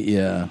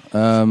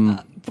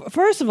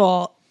 First of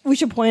all, we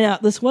should point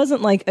out this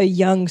wasn't like a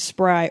young,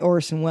 spry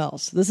Orson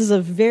Welles. This is a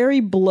very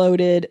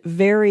bloated,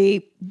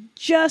 very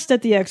just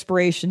at the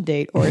expiration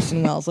date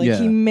Orson Welles. Like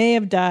he may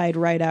have died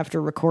right after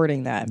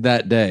recording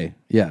that day.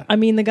 Yeah. I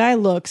mean, the guy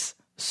looks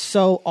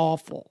so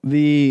awful.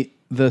 The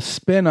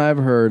spin I've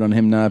heard on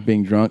him not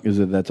being drunk is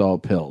that that's all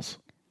pills.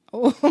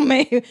 Oh,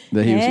 maybe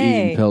That he was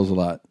eating pills a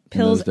lot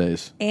pills in those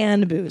days.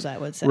 and booze, I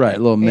would say. Right, a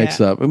little mix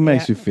up. It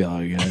makes you feel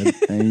good.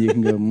 And you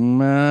can go,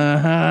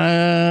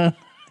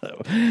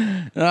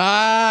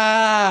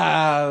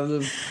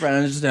 the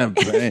French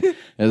champagne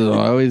is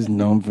always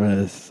known for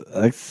its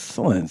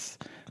excellence.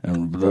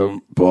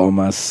 And Paul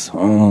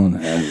Masson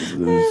has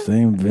the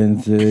same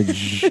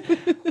vintage.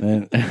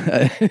 And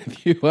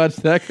if you watch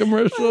that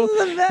commercial,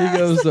 he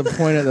goes to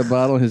point at the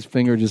bottle, and his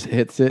finger just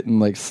hits it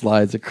and like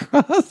slides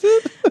across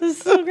it. This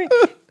is so great.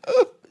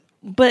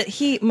 But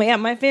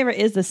my favorite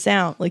is the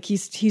sound. Like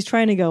he's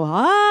trying to go,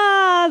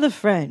 the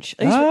French.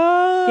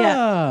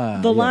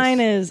 The line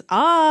is,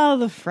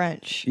 the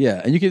French.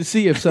 Yeah, and you can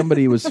see if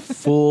somebody was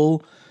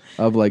full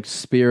of like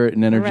spirit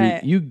and energy,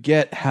 Right. you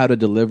get how to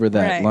deliver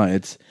that Right. line.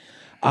 It's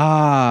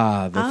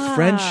the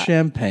French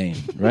champagne,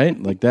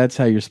 right? Like that's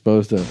how you're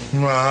supposed to.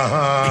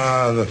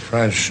 The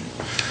French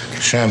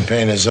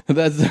champagne is.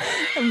 That's.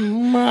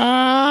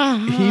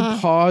 He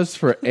paused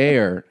for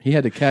air. He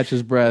had to catch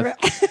his breath.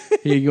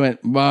 He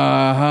went,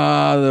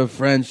 the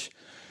French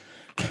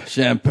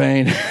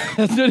champagne.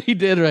 That's what he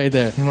did right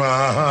there.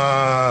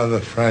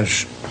 The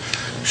French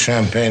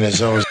champagne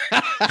is always.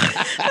 It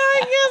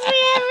gives me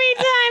every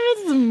time.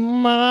 It's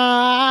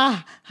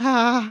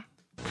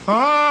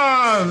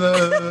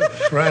the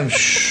French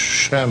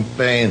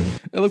champagne.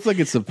 It looks like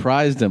it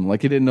surprised him,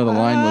 like he didn't know the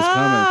line was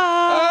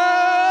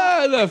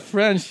coming. The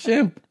French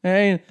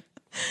champagne.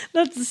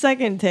 That's the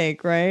second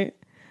take, right?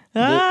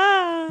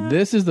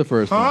 This is the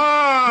first one.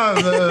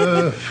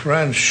 The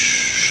French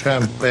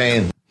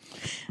champagne.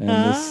 And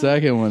the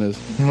second one is.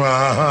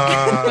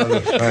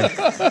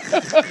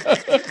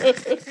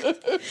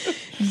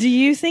 Do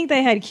you think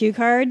they had cue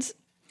cards?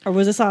 Or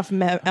was this off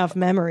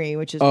memory,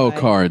 which is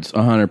cards,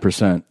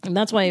 100%. And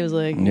that's why he was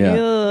like, yeah.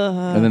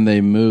 Ugh. And then they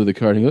move the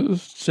card. He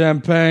goes,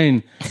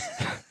 champagne.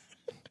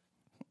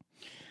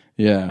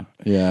 yeah,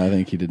 I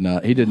think he did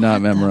not. He did not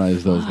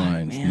memorize those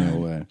lines. Man. No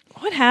way.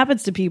 What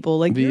happens to people?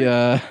 Like your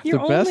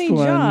best only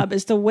one, job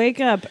is to wake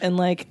up and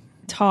like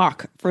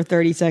talk for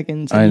 30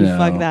 seconds, and you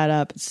fuck that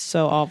up. It's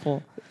so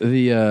awful.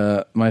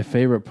 My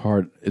favorite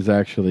part is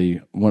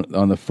actually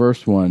on the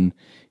first one.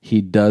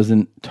 He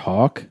doesn't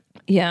talk.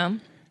 Yeah.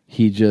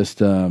 He just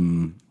he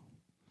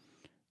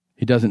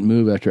doesn't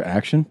move after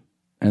action,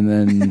 and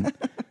then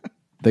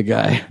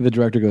the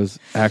director goes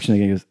action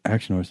again. He goes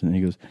action, Orson. And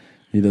he goes,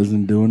 he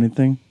doesn't do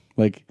anything.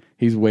 Like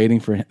he's waiting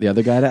for the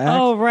other guy to act.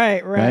 Oh,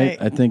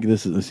 right. I think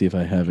this is. Let's see if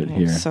I have it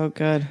here. So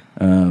good.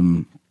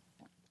 I'll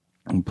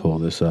pull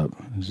this up.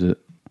 Is it?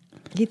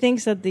 He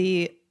thinks that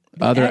the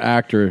other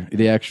actor,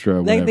 the extra,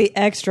 like the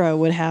extra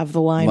would have the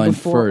line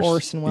before first.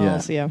 Orson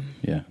Welles. Yeah.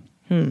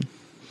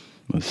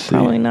 Let's see.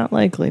 Probably not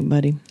likely,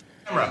 buddy.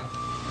 Camera.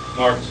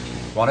 Marked.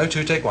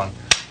 102, take one.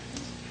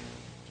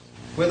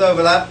 With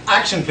overlap,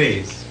 action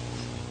please.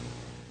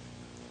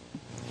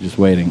 Just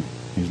waiting.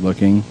 He's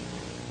looking.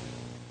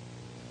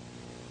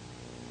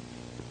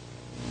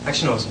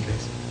 Action Orson,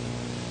 please.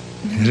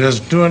 He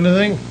doesn't do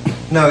anything?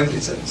 No,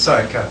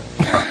 sorry, cut.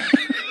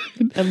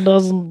 It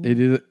doesn't.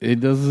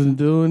 It doesn't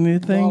do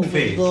anything.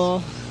 Please.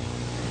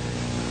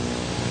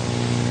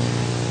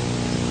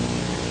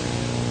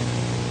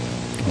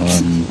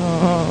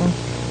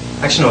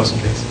 Action Orson,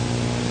 please.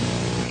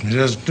 He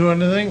doesn't do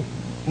anything?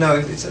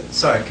 No,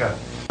 sorry, cut.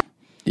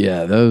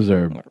 Yeah, those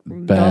are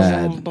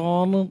bad.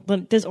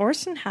 Does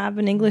Orson have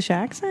an English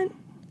accent?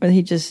 Or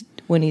he just,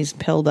 when he's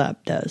pilled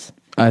up, does?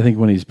 I think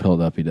when he's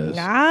pilled up, he does.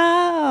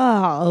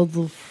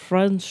 The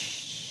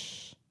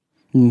French.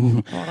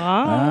 The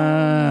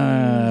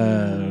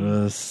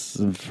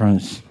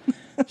French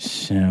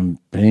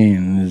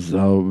champagne is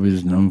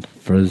always known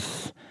for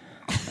its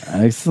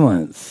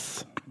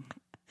excellence.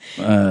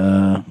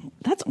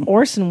 That's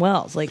Orson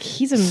Welles. Like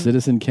he's a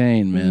Citizen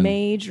Kane, man,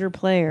 major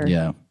player.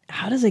 Yeah.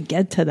 How does it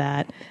get to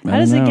that? How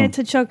does it get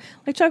to Chuck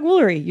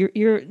Woolery?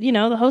 You're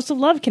the host of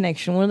Love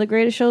Connection, one of the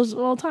greatest shows of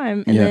all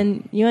time, and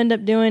then you end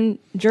up doing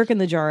Jerk in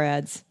the Jar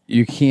ads.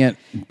 You can't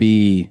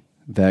be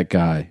that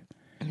guy.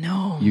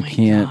 No, you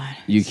can't. God.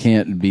 You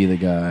can't be the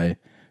guy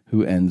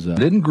who ends up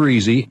Didn't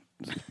greasy.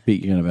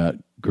 Speaking about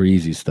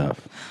greasy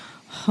stuff.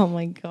 Oh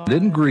my God.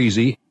 Didn't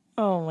greasy.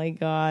 Oh my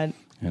God.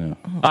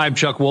 I'm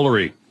Chuck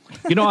Woolery.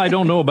 I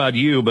don't know about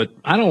you, but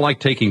I don't like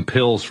taking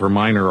pills for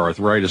minor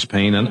arthritis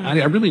pain, and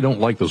I really don't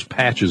like those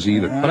patches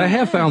either. But I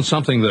have found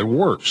something that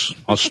works.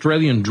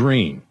 Australian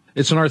Dream.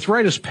 It's an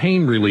arthritis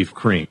pain relief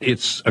cream.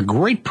 It's a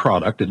great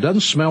product. It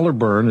doesn't smell or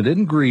burn. It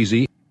isn't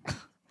greasy.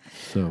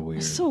 So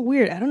weird. So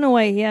weird. I don't know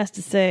why he has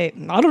to say,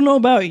 I don't know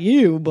about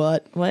you,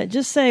 but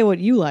just say what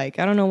you like.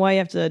 I don't know why you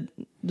have to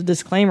the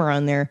disclaimer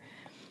on there.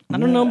 I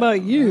don't know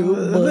about you.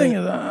 The thing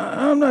is,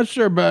 I'm not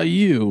sure about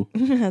you.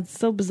 That's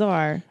so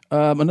bizarre.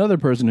 Another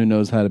person who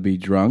knows how to be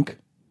drunk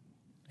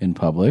in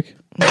public.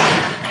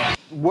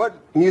 What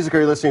music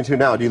are you listening to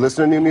now? Do you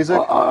listen to new music?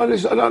 I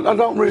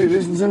don't really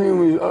listen to new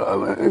music.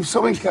 If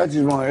something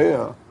catches my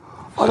ear,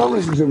 I don't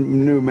listen to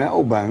new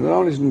metal bands. I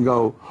don't listen and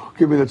go,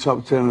 give me the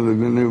top 10 of the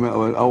new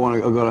metal.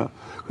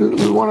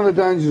 Because one of the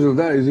dangers of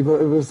that is if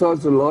I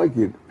start to like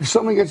it, if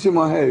something gets in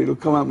my head, it'll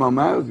come out my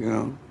mouth,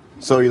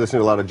 So you listen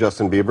to a lot of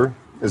Justin Bieber?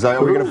 Is that,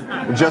 are we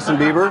gonna, Justin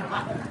Bieber?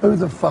 Who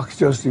the fuck's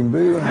Justin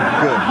Bieber?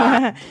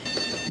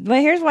 Good. But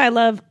here's why I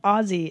love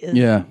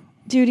Ozzy.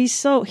 Dude, he's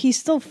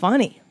still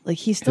funny. Like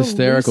he's still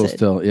hysterical lucid.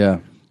 still, yeah.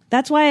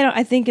 That's why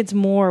I think it's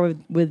more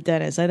with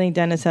Dennis. I think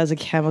Dennis has a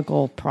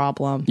chemical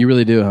problem. You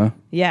really do, huh?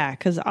 Yeah,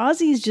 because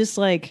Ozzy's just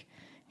like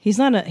he's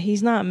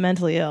not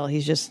mentally ill.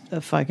 He's just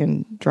a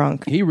fucking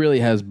drunk. He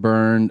really has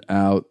burned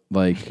out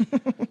like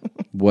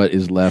what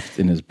is left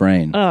in his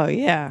brain. Oh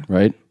yeah,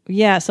 right.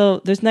 Yeah. So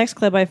this next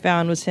clip I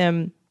found was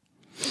him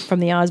from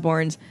the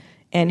Osbournes,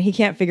 and he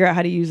can't figure out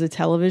how to use a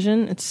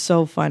television. It's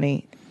so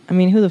funny. I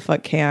mean, who the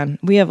fuck can?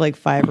 We have like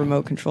 5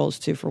 remote controls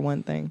too, for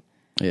one thing.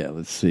 Yeah.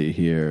 Let's see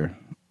here.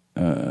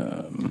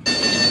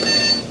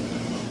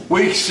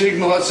 Weak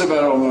signal, that's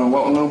about all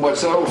I know.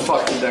 What's that all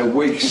fucking that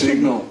weak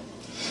signal?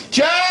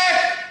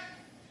 Jack!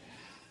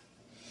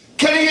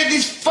 Can you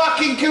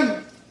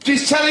get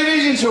this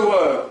television to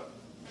work?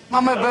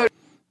 I'm about...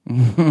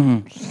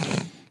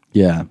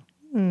 Yeah.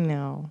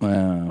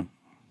 No.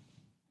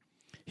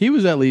 He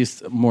was at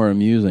least more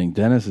amusing.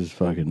 Dennis is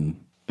fucking...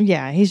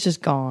 Yeah, he's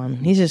just gone.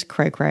 He's just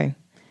cray-cray.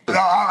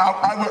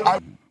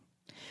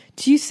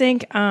 Do you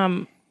think...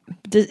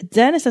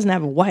 Dennis doesn't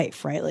have a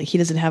wife, right? Like, he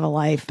doesn't have a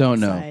life.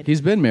 Don't inside. know.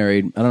 He's been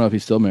married. I don't know if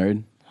he's still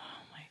married.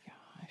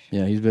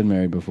 Yeah, he's been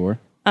married before.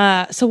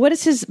 So what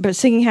is his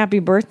singing happy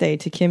birthday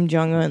to Kim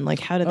Jong-un? Like,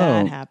 how did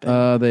that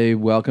happen? They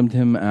welcomed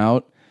him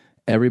out.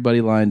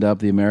 Everybody lined up.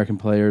 The American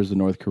players, the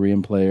North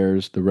Korean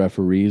players, the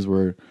referees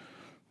were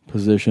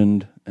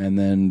positioned. And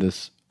then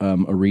this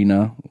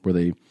arena where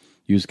they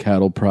used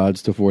cattle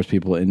prods to force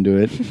people into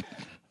it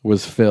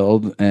was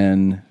filled.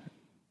 And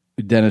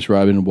Dennis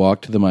Rodman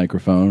walked to the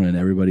microphone and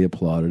everybody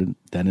applauded.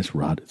 Dennis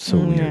Rodman. It's so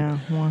weird. Yeah.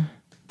 Well.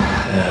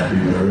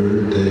 Happy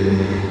birthday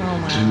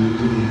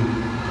to you.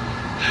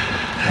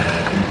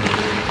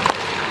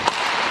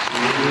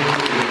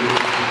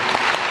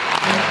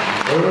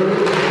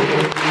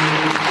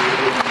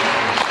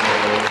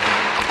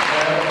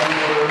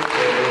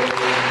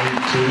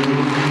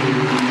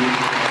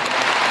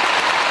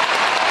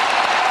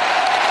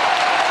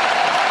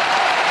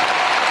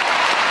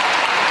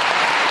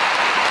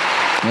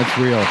 That's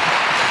real.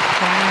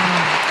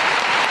 Wow.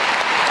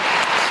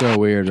 So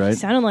weird, right? He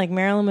sounded like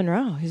Marilyn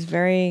Monroe. He's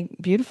very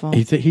beautiful.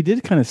 He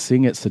did kind of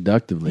sing it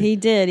seductively. He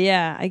did,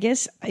 yeah. I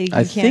guess you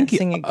I can't think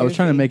sing it. I was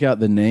trying to make out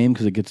the name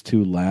because it gets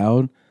too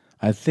loud.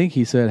 I think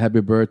he said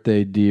 "Happy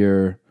birthday,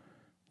 dear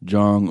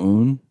Jong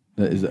Un."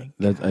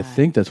 I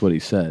think that's what he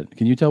said.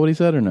 Can you tell what he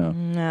said or no?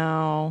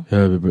 No.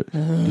 Happy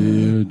birthday,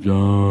 dear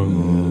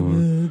Jong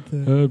Un.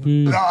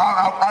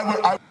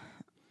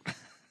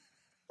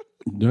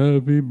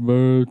 Happy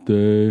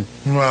birthday.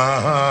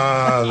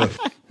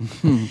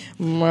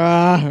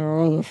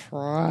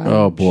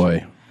 Oh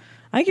boy.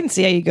 I can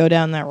see how you go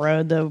down that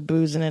road though,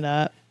 boozing it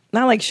up.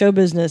 Not like show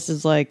business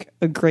is like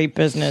a great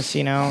business,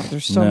 you know.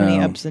 There's so many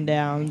ups and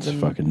downs. It's a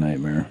fucking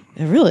nightmare.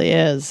 It really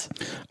is.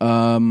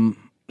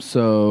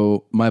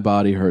 So my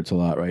body hurts a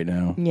lot right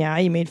now. Yeah,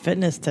 you made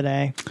fitness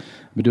today.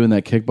 I've been doing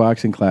that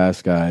kickboxing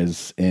class,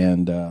 guys,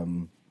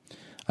 and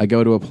I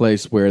go to a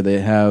place where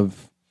they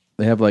have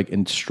like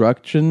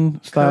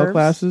instruction style Curves?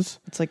 classes.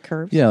 It's like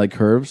curves. Yeah, like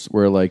curves,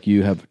 where like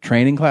you have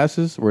training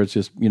classes where it's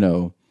just,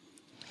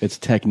 it's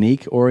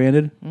technique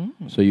oriented.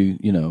 So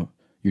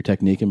your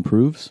technique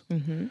improves.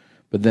 Mm-hmm.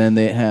 But then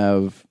they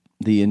have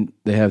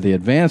the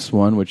advanced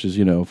one, which is,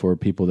 for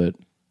people that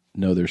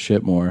know their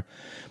shit more.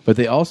 But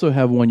they also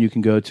have one you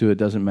can go to, it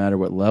doesn't matter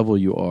what level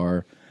you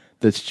are,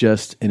 that's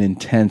just an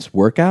intense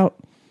workout.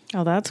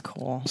 Oh, that's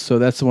cool. So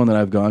that's the one that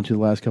I've gone to the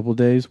last couple of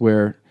days,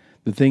 where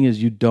the thing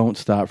is you don't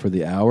stop for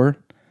the hour.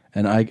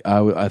 And I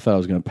thought I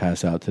was going to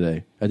pass out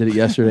today. I did it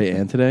yesterday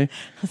and today.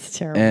 That's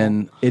terrible.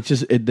 And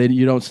then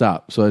you don't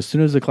stop. So as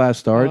soon as the class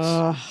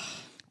starts,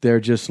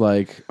 they're just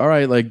like, all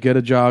right, like get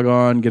a jog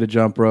on, get a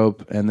jump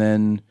rope. And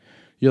then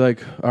you're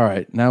like, all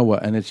right, now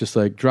what? And it's just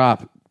like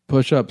drop,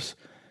 push-ups,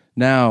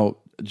 now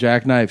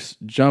jackknifes,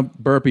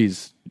 jump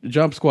burpees,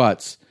 jump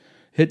squats,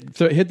 hit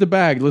the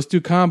bag. Let's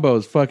do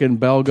combos. Fucking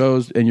bell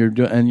goes, and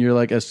you're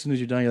like, as soon as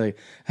you're done, you're like,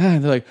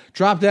 and they're like,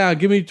 drop down,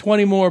 give me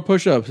 20 more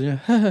push-ups,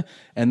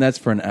 and that's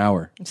for an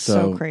hour. It's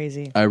so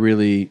crazy. I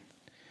think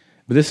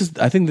this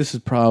is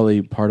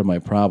probably part of my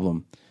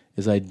problem.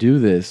 Is I do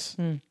this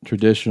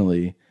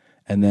traditionally,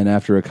 and then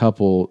after a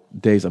couple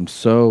days, I'm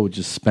so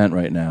just spent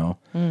right now.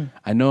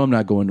 I know I'm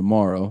not going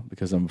tomorrow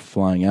because I'm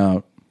flying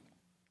out.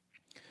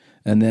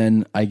 And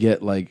then I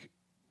get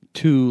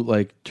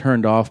too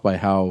turned off by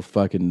how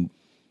fucking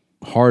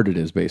hard it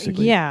is,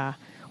 basically. Yeah.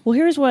 Well,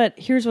 here's what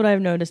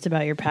I've noticed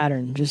about your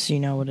pattern, just so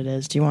you know what it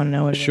is. Do you want to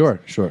know what it is?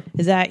 Sure.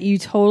 Is that you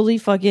totally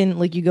fucking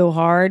you go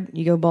hard,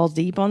 you go balls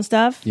deep on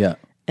stuff. Yeah.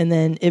 And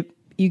then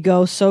you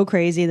go so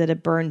crazy that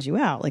it burns you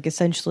out. Like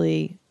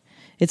essentially,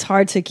 it's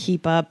hard to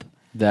keep up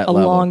that a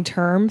level.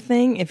 long-term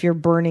thing if you're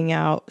burning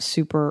out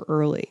super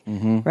early,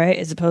 Mhm. right?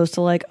 As opposed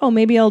to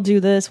maybe I'll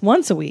do this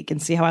once a week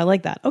and see how I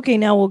like that. Okay,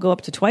 now we'll go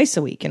up to twice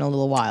a week in a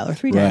little while or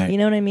 3 times. Right. You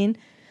know what I mean?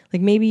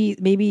 Like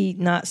maybe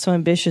not so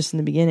ambitious in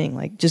the beginning.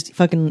 Like just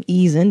fucking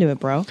ease into it,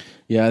 bro.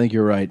 Yeah, I think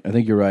you're right. I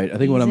think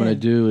what I'm going to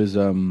do is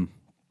I'm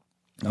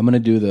going to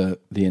do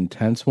the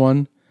intense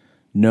one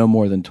no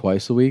more than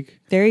twice a week.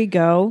 There you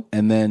go.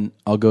 And then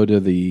I'll go to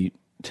the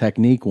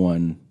technique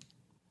one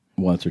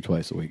once or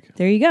twice a week.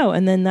 There you go.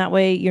 And then that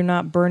way you're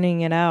not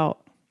burning it out.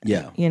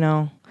 Yeah.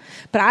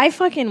 But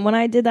when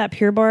I did that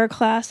Pure Barre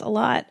class a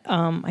lot,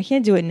 I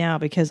can't do it now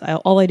because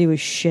all I do is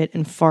shit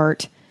and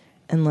fart.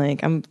 And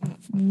I'm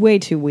way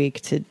too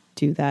weak to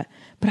do that.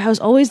 But I was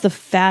always the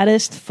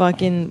fattest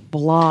fucking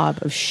blob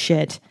of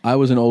shit. I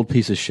was an old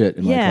piece of shit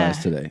in my Yeah.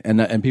 class today.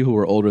 And people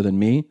were older than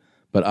me,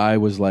 but I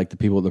was like the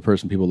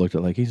person people looked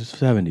at like, he's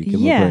 70,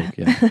 give him a break.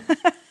 Yeah.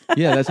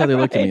 Yeah, that's how they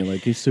looked at me.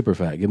 Like, he's super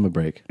fat. Give him a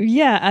break.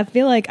 Yeah, I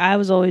feel like I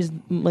was always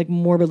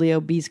morbidly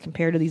obese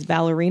compared to these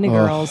ballerina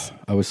girls.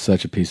 I was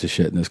such a piece of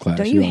shit in this class.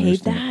 Don't you hate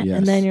understand. that? Yes.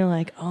 And then you're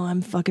like, oh,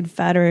 I'm fucking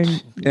fatter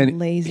and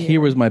lazy. Here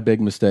was my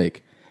big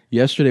mistake.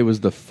 Yesterday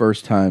was the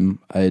first time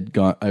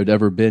I'd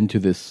ever been to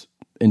this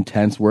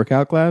intense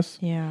workout class.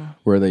 Yeah.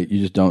 Where you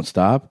just don't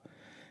stop.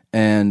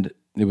 And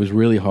it was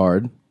really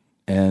hard.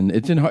 And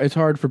it's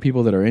hard for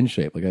people that are in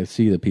shape. Like I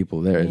see the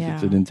people there. Yeah.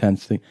 It's an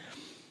intense thing.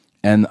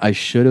 And I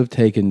should have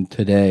taken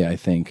today, I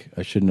think.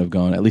 I shouldn't have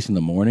gone, at least in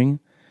the morning,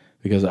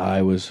 because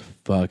I was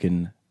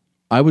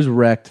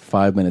wrecked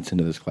 5 minutes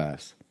into this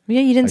class.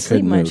 Yeah, you didn't I sleep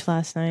couldn't much move.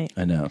 last night.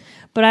 I know.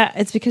 But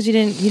it's because you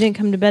didn't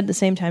come to bed the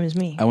same time as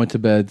me. I went to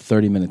bed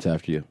 30 minutes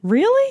after you.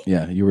 Really?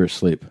 Yeah, you were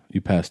asleep.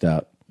 You passed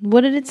out.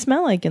 What did it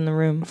smell like in the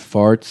room?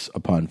 Farts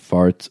upon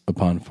farts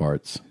upon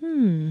farts.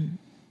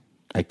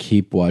 I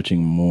keep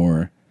watching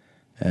more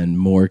and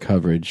more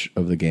coverage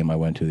of the game I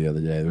went to the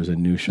other day. There was a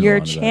new show Your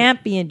on about it.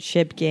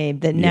 championship game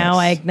that now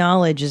I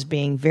acknowledge as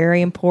being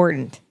very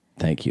important.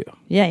 Thank you.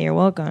 Yeah, you're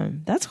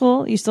welcome. That's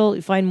cool. You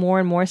still find more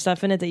and more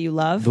stuff in it that you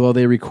love? Well,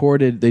 they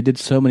did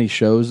so many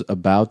shows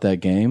about that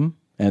game,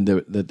 and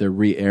that they're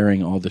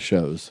re-airing all the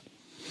shows.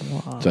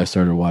 Wow. So I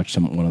started to watch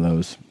one of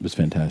those. It was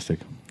fantastic.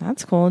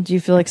 That's cool. Do you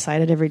feel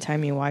excited every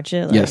time you watch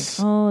it? Like, Yes.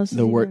 Oh, this is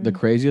The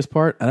craziest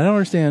part, and I don't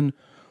understand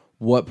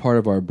what part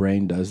of our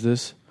brain does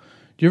this.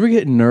 Do you ever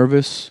get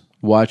nervous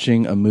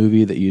watching a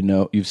movie that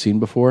you've seen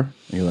before?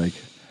 And you're like,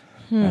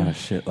 oh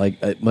shit!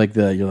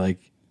 You're like,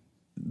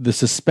 the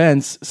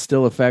suspense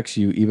still affects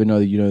you, even though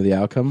you know the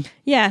outcome.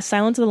 Yeah,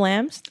 Silence of the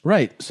Lambs.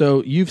 Right.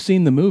 So you've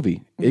seen the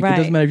movie. It Right.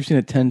 doesn't matter if you've seen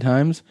it 10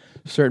 times.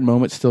 Certain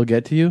moments still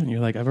get to you, and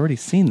you're like, I've already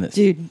seen this.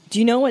 Dude, do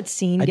you know what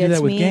scene I gets do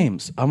that with me?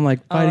 games. I'm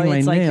like biting my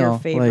it's like nail. your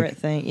favorite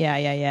thing. Yeah.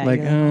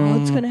 Like, You're oh,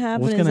 what's going to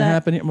happen? What's Is going to that-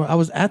 happen? Here? Well, I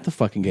was at the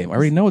fucking game. I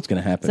already know what's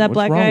going to happen. Is that What's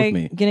black wrong guy with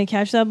me? going to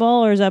catch that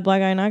ball, or is that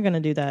black guy not going to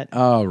do that?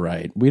 All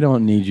right. We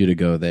don't need you to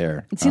go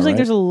there. It seems all like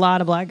there's right? a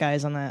lot of black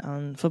guys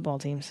on football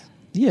teams.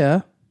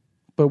 Yeah.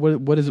 But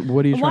what are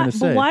you trying to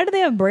say? But why do they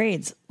have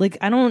braids? Like,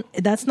 I don't.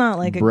 That's not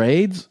like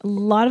Braids? A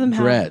lot of them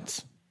have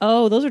Dreads.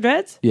 Oh, those are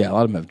dreads. Yeah, a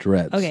lot of them have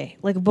dreads. Okay,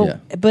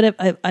 but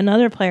if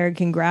another player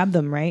can grab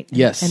them, right?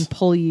 Yes. and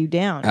pull you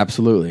down.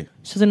 Absolutely.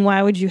 So then,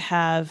 why would you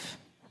have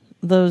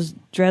those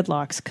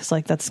dreadlocks? Because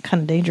that's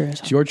kind of dangerous.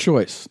 It's your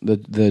choice.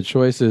 The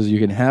choice is you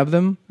can have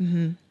them.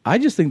 Mhm. I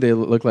just think they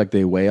look like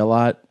they weigh a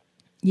lot,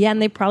 Yeah,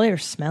 and they probably are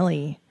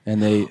smelly.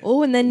 and they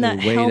And then they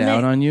the weigh helmet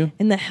down on you.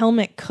 and the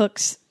helmet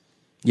cooks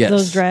Yes.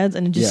 those dreads,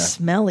 and it just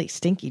Yeah. smelly,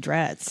 stinky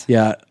dreads.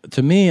 Yeah,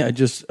 to me, I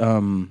just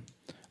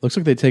looks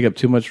like they take up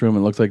too much room. It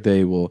looks like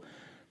they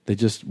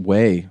just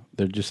weigh.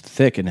 They're just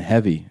thick and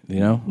heavy.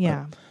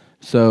 Yeah.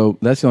 So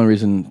that's the only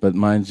reason. But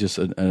mine's just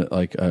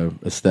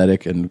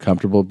aesthetic and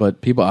comfortable.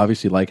 But people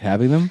obviously like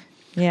having them.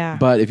 Yeah.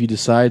 But if you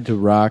decide to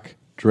rock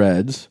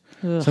dreads,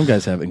 Ugh. some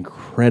guys have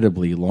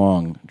incredibly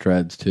long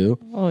dreads too.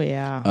 Oh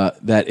yeah.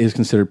 That is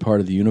considered part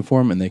of the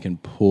uniform, and they can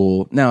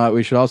pull. Now,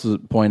 we should also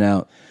point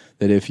out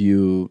that if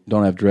you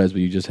don't have dreads,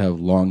 but you just have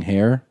long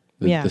hair,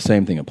 Yeah. the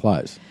same thing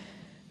applies.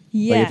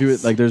 Yes.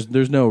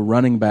 There's no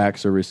running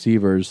backs or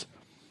receivers,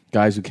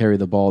 guys who carry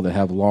the ball that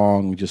have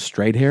long, just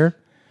straight hair.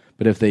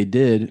 But if they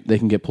did, they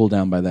can get pulled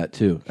down by that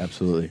too.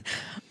 Absolutely.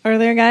 Are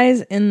there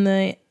guys in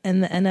the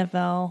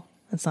NFL?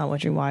 That's not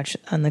what you watch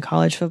on the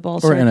college football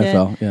Or circuit.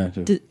 NFL, yeah,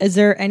 too. Is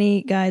there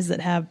any guys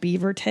that have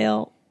beaver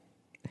tail?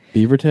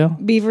 Beaver tail?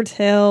 Beaver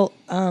tail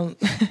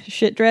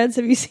shit dreads?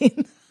 Have you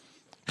seen?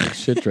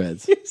 Shit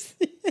dreads.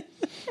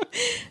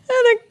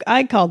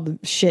 I called them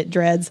shit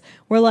dreads.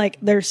 Where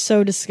they're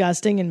so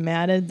disgusting and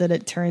matted that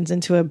it turns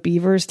into a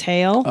beaver's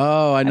tail.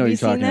 Oh, I know Have what you you're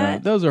seen talking that?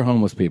 about. Those are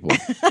homeless people.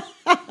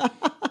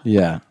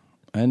 Yeah,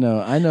 I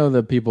know. I know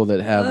the people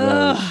that have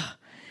those.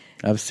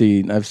 I've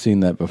seen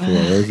that before.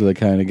 Those are the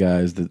kind of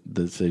guys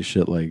that say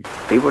shit like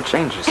People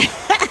changes.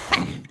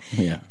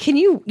 Yeah.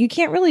 You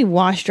can't really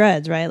wash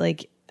dreads,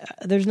 right?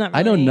 There's not. Really,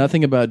 I know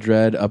nothing about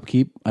dread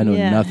upkeep. I know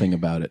Yeah. nothing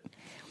about it.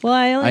 Well,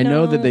 I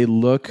know that they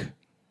look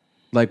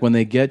like when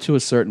they get to a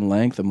certain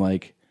length, I'm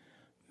like,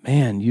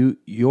 man,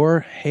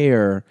 your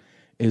hair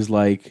is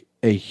like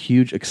a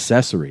huge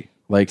accessory.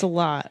 Like it's a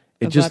lot.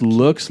 It of just upkeep.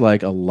 looks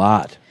like a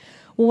lot.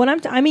 Well,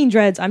 when I mean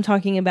dreads, I'm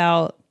talking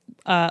about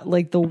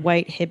the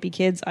white hippie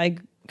kids I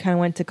kind of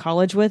went to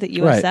college with at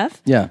USF.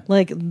 Right. Yeah.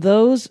 Like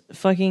those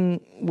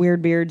fucking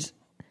weird beards.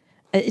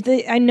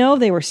 I know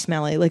they were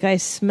smelly. Like I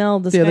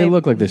smelled this. Yeah, guy, they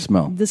look like they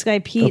smell. This guy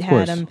Pete Of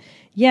course. had them.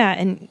 Yeah,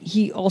 and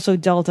he also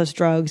dealt us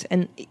drugs.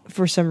 And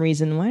for some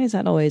reason, why is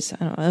that always? I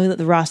don't know,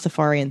 the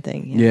Rastafarian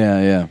thing.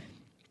 Yeah.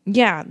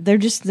 Yeah, they're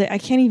just. I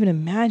can't even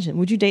imagine.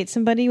 Would you date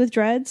somebody with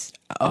dreads?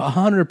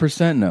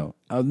 100% no.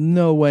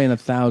 No way in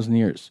 1,000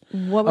 years.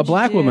 What would A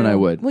black you woman, do? I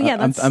would. Well, yeah,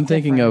 that's I'm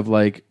thinking of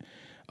like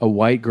a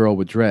white girl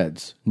with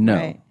dreads. No.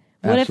 Right.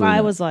 What if Absolutely I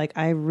not. was like,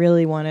 I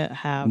really want to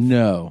have?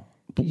 No.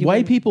 But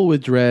white people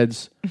with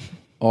dreads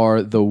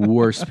are the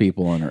worst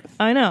people on earth.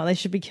 I know they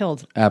should be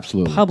killed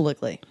Absolutely.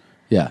 publicly.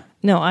 Yeah.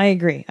 No, I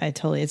agree.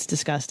 It's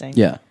disgusting.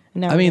 Yeah.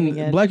 Now I we're mean, gonna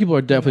get black people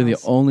are definitely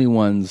else. the only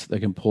ones that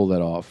can pull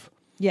that off.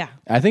 Yeah.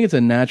 I think it's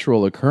a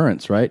natural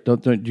occurrence, right?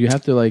 Don't do you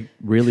have to like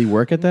really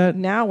work at that?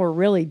 Now we're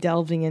really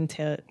delving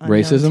into unknown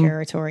Racism?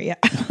 territory. Yeah,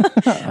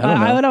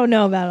 I don't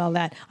know about all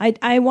that.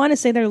 I want to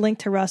say they're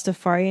linked to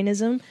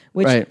Rastafarianism,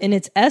 which Right. in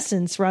its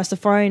essence,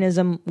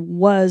 Rastafarianism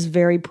was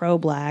very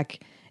pro-black,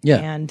 Yeah.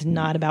 and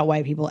not about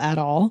white people at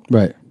all.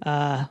 Right.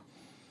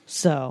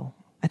 So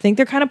I think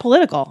they're kind of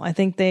political. I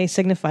think they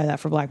signify that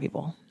for black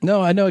people.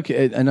 No, I know.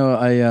 I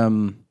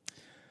know.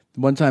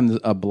 One time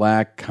a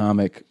black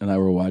comic and I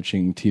were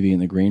watching TV in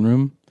the green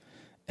room,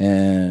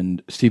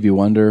 and Stevie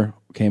Wonder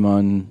came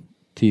on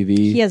TV.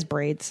 He has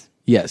braids.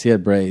 Yes, he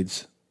had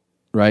braids.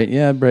 Right?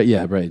 Yeah,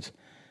 braids.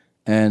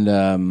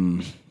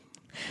 And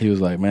he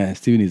was like, "Man,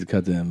 Stevie needs to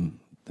cut them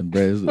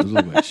braids. Those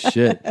look like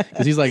shit."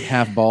 Because he's like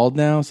half bald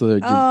now, so they're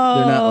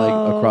not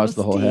like across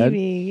the whole head.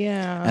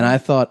 Yeah. And I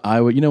thought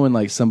I would, when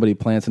like somebody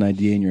plants an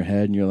idea in your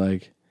head, and you're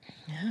like,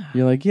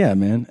 yeah,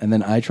 man. And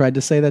then I tried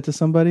to say that to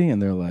somebody,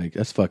 and they're like,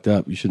 "That's fucked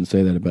up. You shouldn't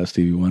say that about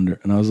Stevie Wonder."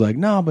 And I was like,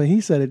 "No, but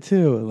he said it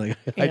too." And like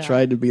I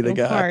tried to be the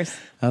guy. Course.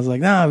 I was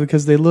like, "Nah,"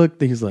 because they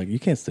look. He's like, "You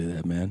can't say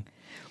that, man."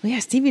 Well, yeah,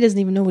 Stevie doesn't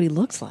even know what he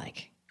looks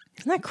like.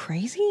 Isn't that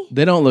crazy?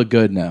 They don't look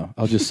good now.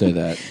 I'll just say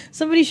that.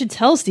 Somebody should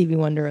tell Stevie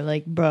Wonder,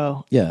 like,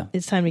 bro, Yeah,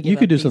 it's time to give You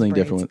could up do these something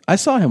braids. different. I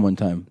saw him one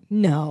time.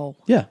 No.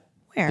 Yeah.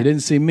 Where? He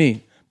didn't see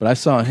me, but I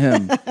saw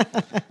him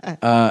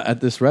at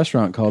this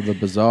restaurant called The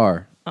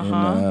Bazaar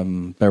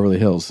in Beverly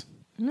Hills.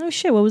 No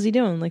shit. What was he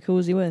doing? Like, who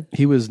was he with?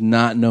 He was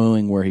not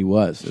knowing where he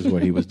was, is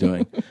what he was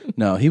doing.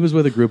 No, he was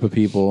with a group of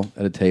people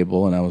at a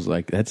table, and I was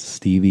like, "That's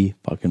Stevie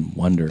fucking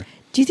Wonder."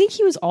 Do you think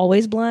he was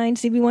always blind,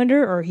 Stevie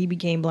Wonder, or he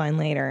became blind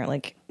later?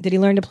 Like, did he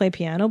learn to play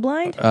piano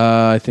blind?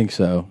 I think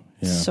so.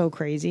 Yeah. So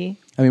crazy.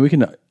 I mean, we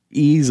can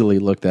easily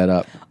look that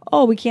up.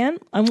 Oh, we can?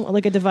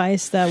 Like a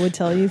device that would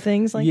tell you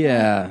things like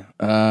that?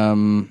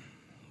 Yeah.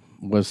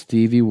 Was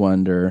Stevie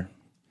Wonder.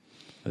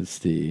 Let's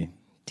see.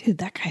 Dude,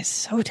 that guy's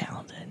so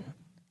talented.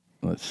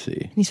 Let's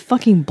see. And he's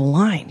fucking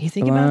blind. You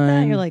think about that?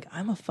 Blind. You're like,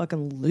 I'm a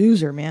fucking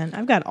loser, man.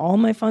 I've got all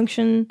my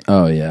function.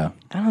 Oh, yeah.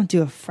 I don't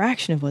do a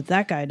fraction of what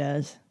that guy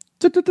does.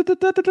 Yeah,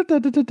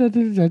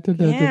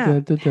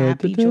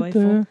 happy,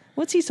 joyful.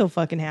 What's he so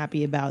fucking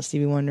happy about,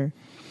 Stevie Wonder?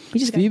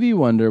 Stevie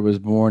Wonder was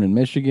born in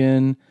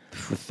Michigan,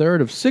 the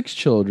third of 6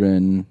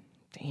 children.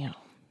 Damn.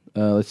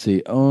 Let's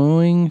see.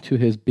 Owing to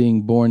his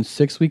being born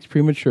 6 weeks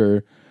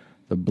premature,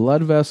 the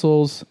blood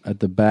vessels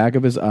at the back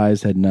of his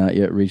eyes had not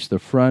yet reached the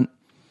front,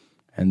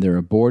 and their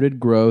aborted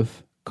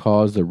growth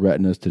caused the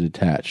retinas to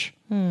detach.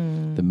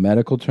 The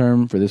medical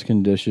term for this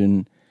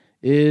condition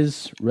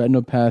is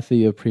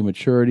retinopathy of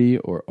prematurity,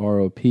 or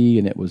ROP,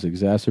 and it was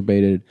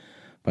exacerbated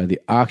by the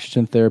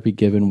oxygen therapy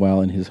given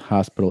while in his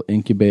hospital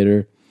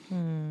incubator.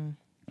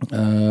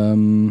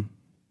 I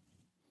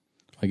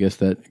guess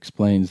that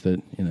explains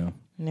that,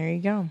 There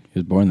you go. he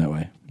was born that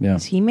way. Yeah.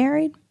 Is he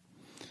married?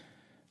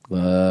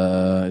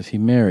 Is he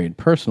married?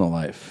 Personal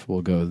life.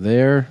 We'll go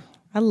there.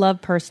 I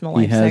love personal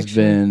life He has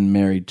section. been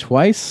married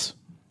twice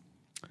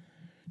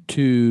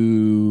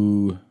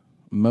to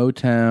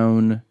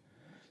Motown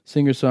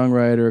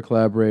singer-songwriter,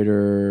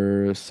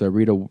 collaborator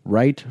Sarita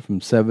Wright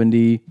from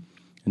 70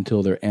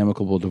 until their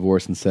amicable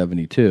divorce in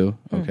 72.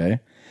 Okay.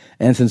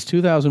 And since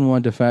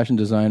 2001 to fashion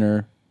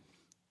designer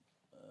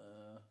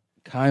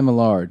Kai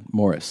Millard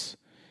Morris.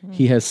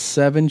 He has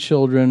 7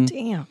 children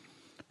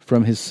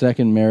from his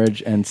second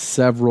marriage and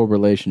several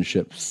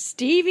relationships.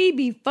 Stevie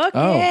be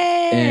fucking.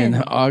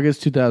 In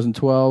August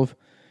 2012,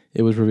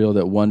 it was revealed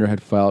that Wonder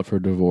had filed for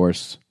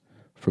divorce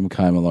from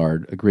Kai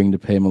Millard, agreeing to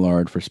pay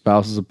Millard for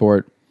spousal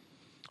support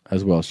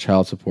as well as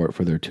child support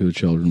for their 2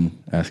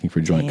 children, asking for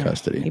joint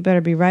custody. You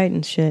better be right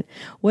and shit.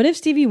 What if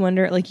Stevie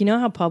Wonder, like, you know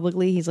how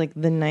publicly he's like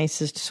the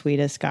nicest,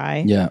 sweetest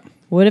guy? Yeah.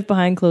 What if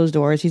behind closed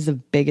doors he's the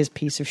biggest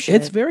piece of shit?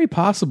 It's very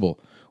possible.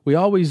 We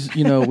always,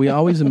 we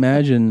always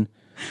imagine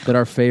that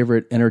our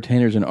favorite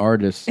entertainers and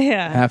artists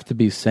have to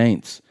be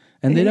saints.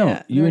 And they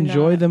don't. You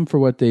enjoy them for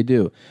what they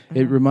do.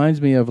 It reminds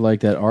me of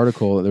like that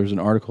article. There was an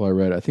article I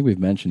read, I think we've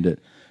mentioned it,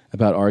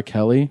 about R.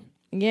 Kelly.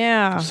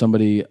 Yeah.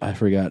 Somebody, I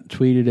forgot,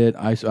 tweeted it.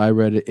 I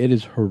read it. It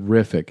is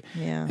horrific.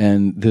 Yeah.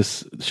 And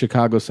this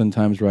Chicago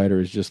Sun-Times writer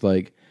is just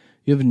like,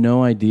 you have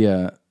no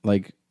idea.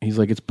 Like, he's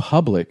like, it's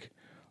public.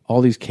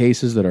 All these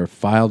cases that are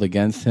filed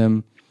against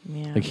him.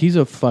 Yeah. Like, he's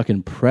a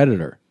fucking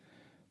predator.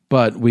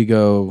 But we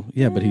go,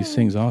 yeah, but he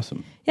sings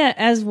awesome. Yeah,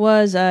 as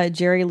was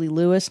Jerry Lee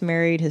Lewis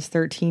married his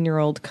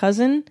 13-year-old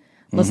cousin.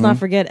 Let's not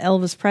forget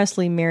Elvis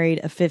Presley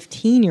married a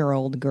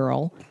 15-year-old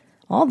girl.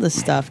 All this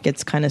stuff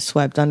gets kind of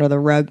swept under the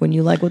rug when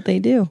you like what they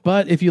do.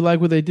 But if you like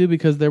what they do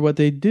because what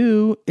they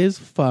do is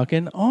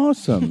fucking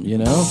awesome, you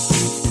know?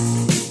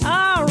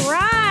 All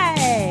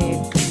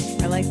right.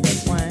 I like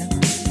this one.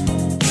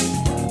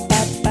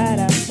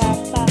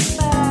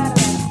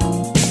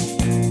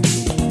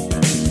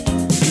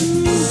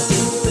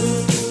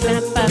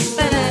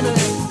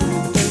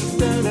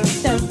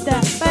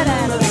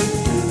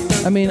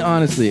 I mean,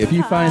 honestly, if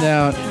you find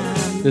out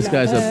this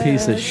guy's a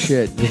piece of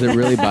shit, does it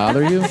really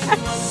bother you?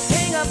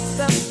 Hang up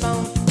the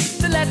phone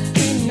to let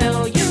me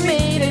know you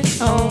made it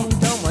home.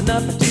 Don't want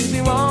nothing to be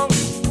wrong.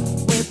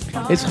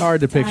 It's hard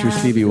to picture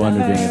Stevie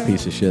Wonder being a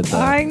piece of shit, though.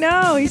 I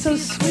know. He's so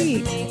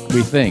sweet.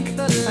 We think.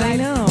 I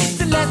know.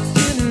 To let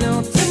you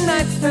know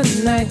tonight's the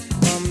night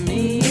for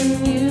me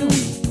and you.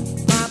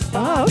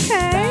 Oh,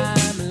 okay.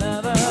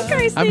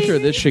 Okay, Steve. I'm sure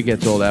this shit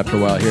gets old after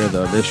a while here,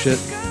 though. This shit.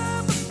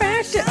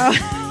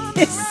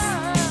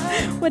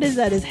 What is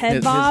that? His head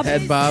His bob?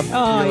 head bob.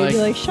 Oh, You're you'd be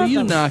like, shut will you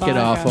the knock it fuck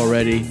off up."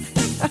 already?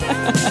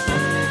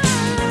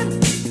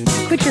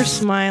 Quit your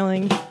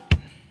smiling.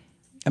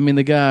 I mean,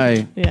 the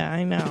guy, Yeah,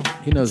 I know.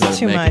 he knows how to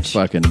Too make much. it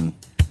fucking...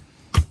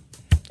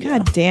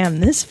 God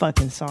damn, this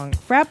fucking song.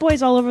 Frat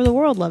boys all over the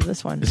world love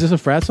this one. Is this a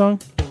frat song?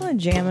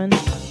 Jamming.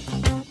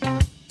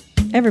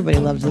 Everybody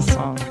loves this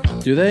song.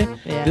 Do they?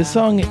 Yeah. This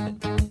song,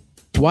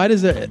 why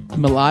does it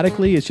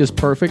melodically? It's just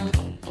perfect.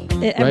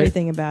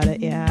 Everything about it,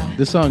 yeah.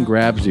 This song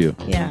grabs you.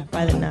 Yeah,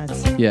 by the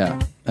nuts. Yeah,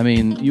 I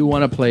mean, you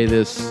want to play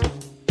this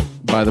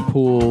by the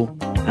pool,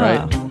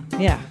 right? Oh,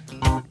 yeah.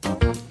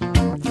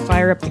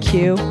 Fire up the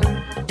cue.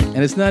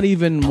 And it's not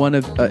even one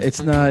of.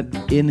 It's not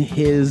in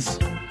his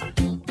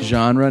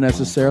genre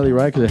necessarily,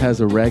 right? Because it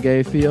has a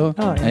reggae feel,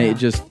 Oh, yeah.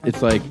 and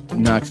it's like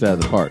knocks it out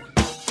of the park.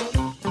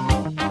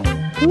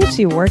 Who was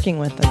he working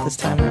with at this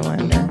time, I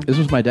wonder? This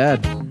was my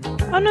dad.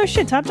 Oh, no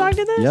shit. Top Dog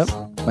did this?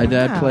 Yep, my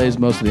dad Wow. plays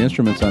most of the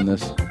instruments on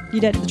this. You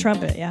did the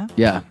trumpet, yeah?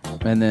 Yeah,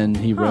 and then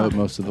he wrote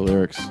most of the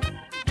lyrics,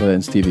 but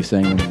then Stevie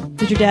sang them.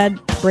 Did your dad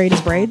braid his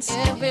braids?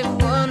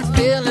 Everyone's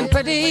feeling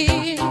pretty.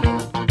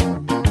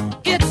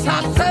 It's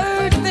our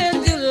 3rd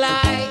in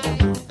July.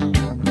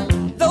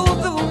 Though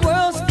the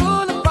world's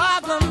full of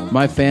problems.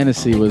 My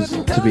fantasy was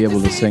to be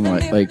able to sing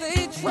like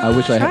I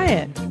wish I Try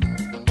had. it.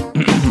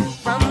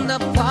 From the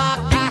park,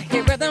 I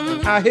hear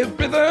rhythm. I hit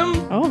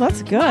rhythm. Oh,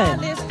 that's good.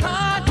 It's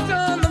hard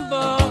on the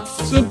ball.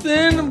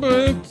 Something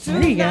about.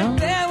 There you go.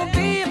 There will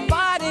be a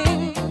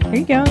party. Here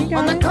you go. You got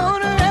On the it.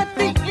 corner at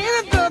the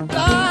end of the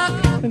block.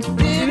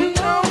 Didn't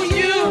know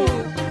you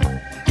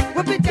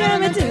would be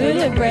jamming to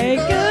the break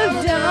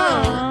of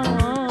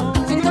dawn.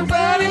 Sing the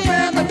party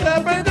around the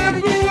club and the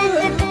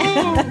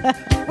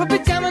we'll be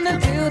jamming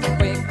until the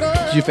break of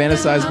Did you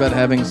fantasize about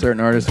having certain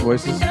artists'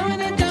 voices?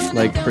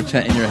 Like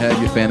pretend in your head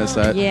you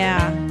fantasize.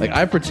 Yeah. Like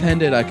I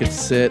pretended I could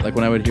sit. Like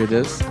when I would hear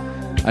this,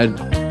 I'd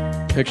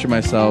picture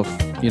myself,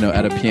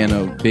 at a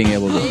piano being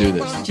able to do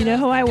this. Do you know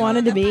who I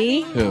wanted to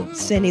be? Who?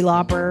 Cyndi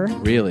Lauper.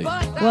 Really?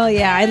 Well,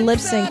 yeah, I lip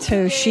synced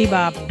to She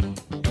Bop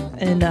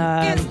in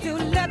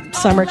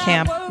summer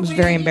camp. It was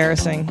very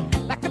embarrassing.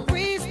 I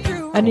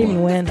didn't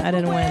even win. I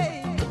didn't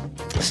win.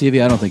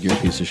 Stevie, I don't think you're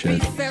a piece of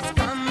shit.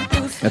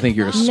 I think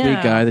you're a sweet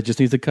No. guy that just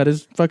needs to cut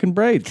his fucking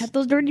braids. Cut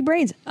those dirty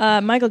braids.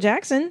 Michael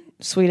Jackson,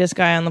 sweetest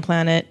guy on the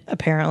planet,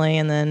 apparently,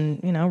 and then,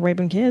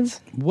 raping kids.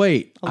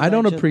 Wait, I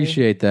don't Allegedly.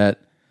 appreciate that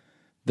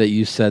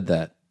you said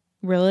that.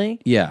 Really?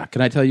 Yeah,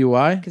 can I tell you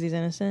why? Because he's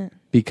innocent?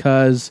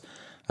 Because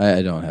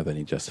I don't have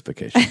any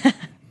justification.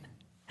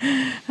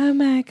 Oh,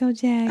 Michael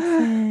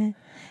Jackson.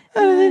 I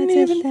didn't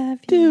even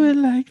do it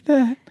like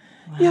that.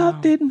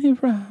 Y'all did me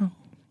wrong.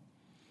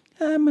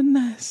 I'm a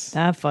nice.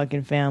 That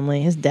fucking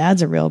family. His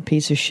dad's a real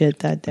piece of shit,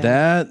 that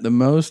dad.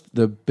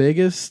 The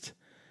biggest,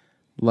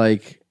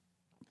 the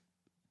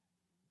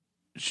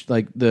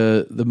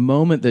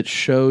moment that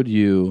showed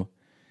you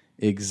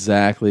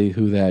exactly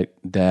who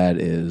that dad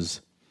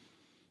is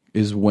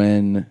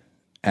when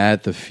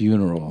at the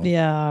funeral.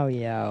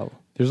 Yeah.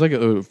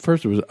 There's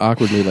first it was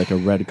awkwardly like a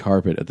red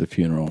carpet at the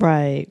funeral.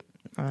 Right.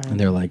 And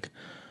they're like,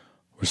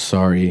 we're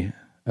sorry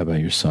about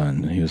your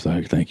son. And he was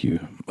like, thank you.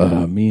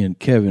 Me and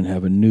Kevin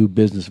have a new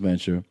business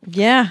venture.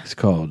 Yeah. It's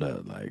called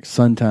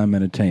Suntime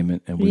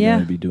Entertainment, and we're going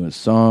to be doing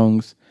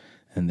songs.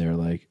 And they're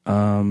like,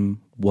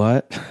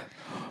 what?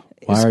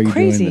 Why are you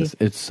doing this?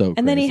 It's so crazy.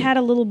 And then he had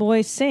a little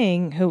boy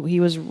sing who he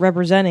was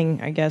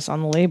representing, I guess,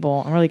 on the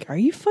label. And we're like, are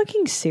you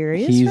fucking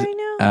serious He's right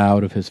now?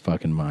 out of his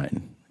fucking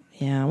mind.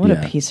 Yeah, what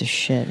a piece of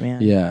shit,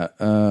 man. Yeah.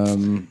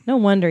 No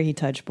wonder he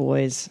touched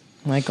boys.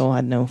 Michael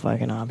had no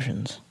fucking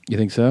options. You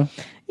think so?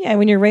 Yeah,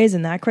 when you're raised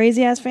in that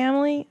crazy ass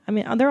family, I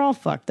mean, they're all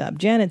fucked up.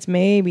 Janet's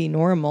maybe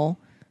normal.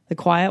 The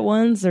quiet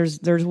ones, there's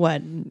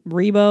what?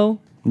 Rebo,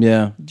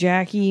 Yeah.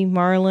 Jackie,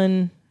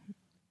 Marlon,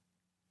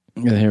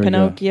 Yeah, here we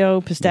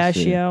Pinocchio,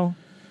 Pistachio.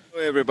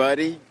 Hello,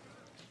 everybody.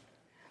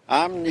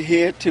 I'm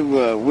here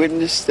to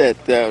witness that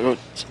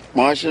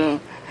Marsha,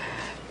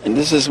 and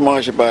this is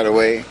Marsha, by the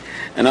way,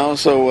 and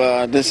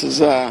also this is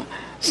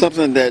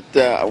something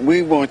that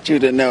we want you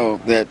to know,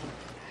 that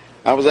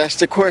I was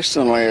asked a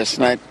question last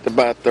night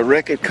about the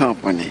record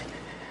company.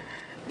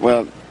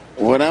 Well,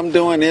 what I'm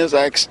doing is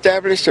I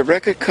established a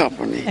record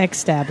company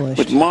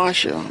with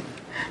Marsha,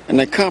 and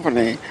the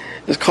company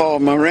is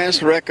called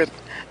Marantz Record,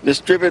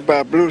 distributed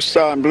by Blue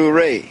Star and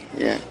Blu-ray.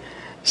 Yeah.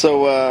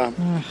 So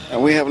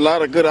and we have a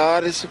lot of good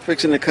artists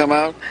fixing to come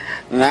out.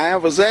 And I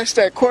was asked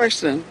that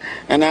question,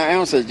 and I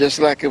answered just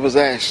like it was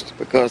asked,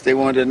 because they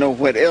wanted to know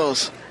what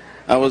else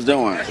I was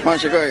doing.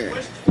 Marsha, go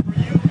ahead.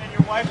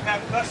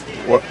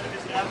 What?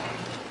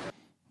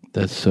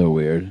 That's so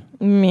weird.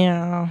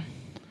 Meow.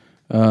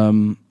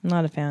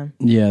 Not a fan.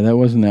 Yeah, that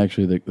wasn't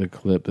actually the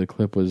clip. The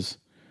clip was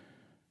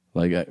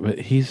like, but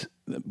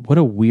what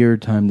a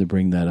weird time to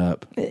bring that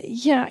up.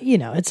 Yeah,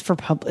 it's for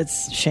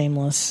it's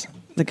shameless.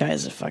 The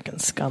guy's a fucking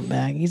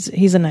scumbag.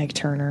 He's an Ike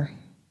Turner.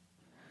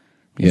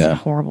 He's a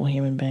horrible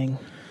human being.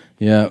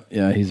 Yeah,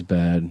 he's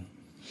bad.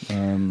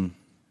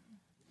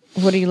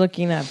 What are you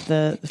looking at?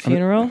 The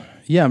funeral?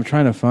 Yeah, I'm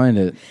trying to find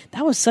it.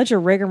 That was such a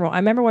rigmarole. I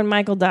remember when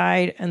Michael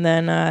died, and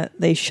then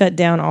they shut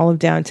down all of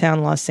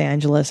downtown Los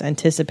Angeles,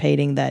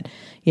 anticipating that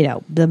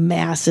the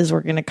masses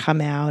were going to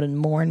come out and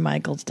mourn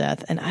Michael's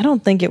death. And I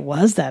don't think it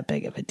was that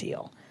big of a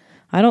deal.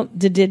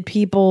 Did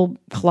people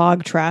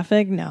clog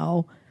traffic?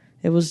 No,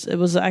 it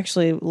was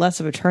actually less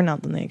of a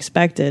turnout than they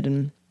expected.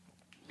 And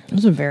It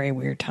was a very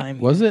weird time.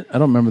 Was it? I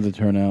don't remember the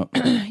turnout.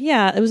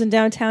 Yeah, it was in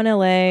downtown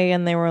LA,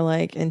 and they were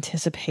like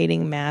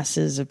anticipating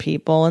masses of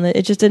people, and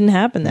it just didn't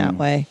happen that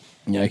way.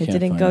 Yeah, I it can't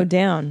didn't find go it.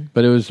 down.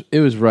 But it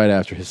was right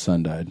after his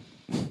son died.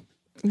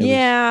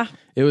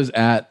 It was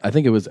I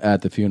think it was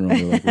at the funeral.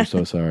 They're like, we're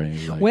so sorry. He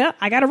was like, Well,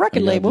 I got a record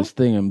I got label. this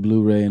thing in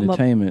Blu-ray I'm a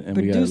Entertainment, and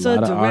we got a producer,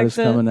 lot of artists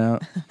director. coming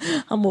out.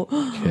 I'm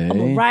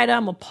a writer.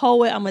 I'm a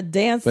poet. I'm a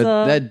dancer.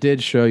 But that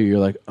did show you. You're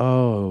like,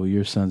 oh,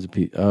 your son's a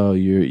piece. Oh,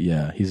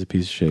 he's a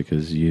piece of shit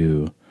because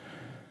you.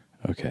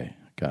 Okay,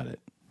 got it.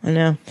 I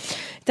know.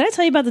 Did I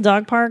tell you about the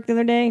dog park the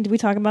other day? Did we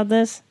talk about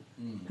this?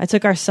 I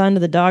took our son to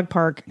the dog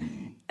park,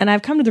 and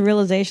I've come to the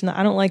realization that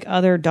I don't like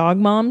other dog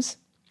moms.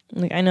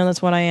 Like, I know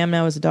that's what I am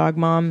now as a dog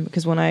mom,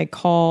 because when I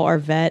call our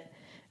vet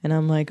and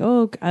I'm like,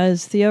 oh,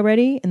 is Theo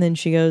ready? And then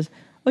she goes,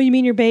 oh, you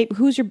mean your baby?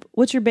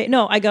 What's your baby?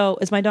 No, I go,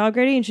 is my dog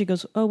ready? And she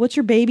goes, oh, what's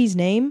your baby's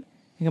name?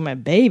 I go, my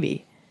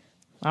baby.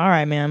 All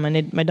right, man,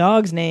 my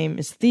dog's name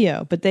is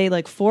Theo. But they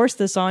like force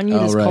this on you,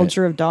 this right.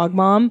 culture of dog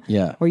mom,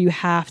 Yeah. where you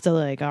have to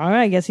like, all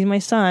right, I guess he's my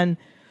son.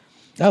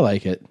 I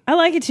like it. I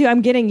like it too.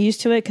 I'm getting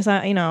used to it because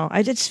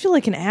I just feel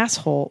like an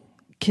asshole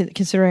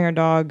considering our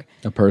dog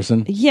A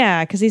person.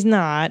 Yeah, because he's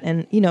not,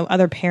 and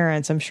other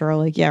parents, I'm sure, are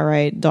like, yeah,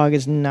 right, dog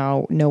is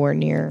nowhere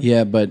near.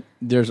 Yeah, but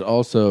there's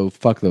also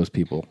fuck those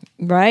people.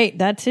 Right,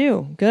 that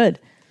too. Good.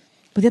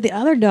 But the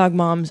other dog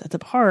moms at the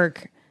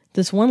park,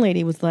 this one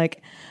lady was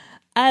like,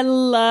 I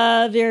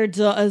love your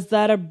dog. Is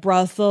that a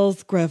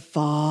Brussels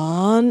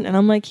Griffon? And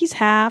I'm like, he's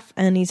half,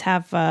 and he's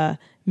half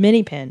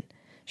mini pin.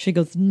 She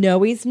goes,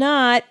 no, he's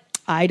not.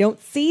 I don't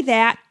see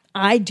that.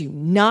 I do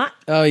not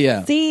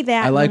see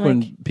that. I And like I'm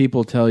when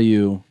people tell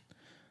you,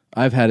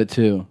 I've had it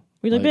too.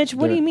 We're like, bitch,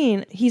 what do you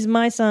mean? He's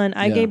my son.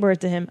 I gave birth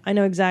to him. I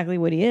know exactly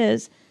what he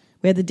is.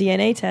 We had the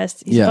DNA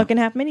test. He's fucking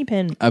half mini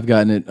pin. I've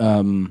gotten it,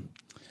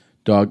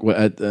 dog,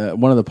 at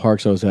one of the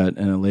parks I was at,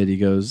 and a lady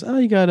goes, oh,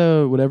 you got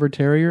a whatever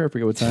terrier? I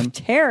forget what time.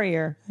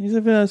 Terrier. He's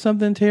a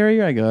something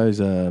terrier? I go, he's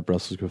a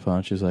Brussels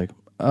Griffon. She's like,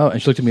 oh,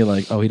 and she looked at me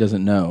like, oh, he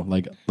doesn't know.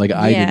 Like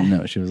I didn't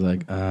know. She was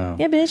like, oh.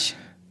 Yeah, bitch.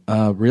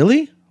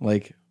 Really?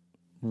 Like,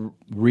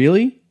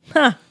 really?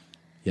 Huh.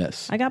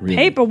 Yes. I got really.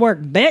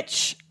 paperwork,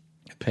 bitch.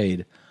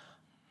 Paid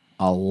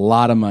a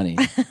lot of money.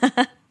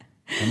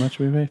 How much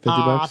we pay?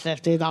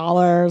 $50?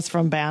 $50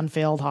 from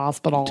Banfield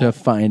Hospital. To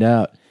find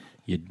out,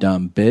 you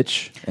dumb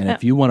bitch. And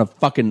if you want to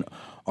fucking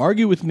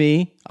argue with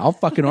me, I'll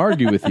fucking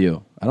argue with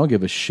you. I don't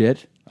give a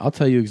shit. I'll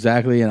tell you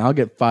exactly, and I'll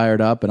get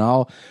fired up, and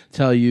I'll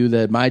tell you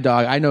that my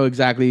dog, I know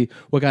exactly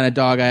what kind of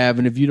dog I have,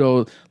 and if you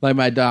don't like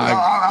my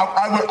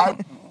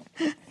dog.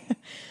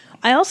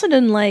 I also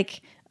didn't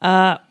like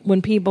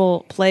when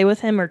people play with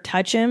him or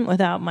touch him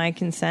without my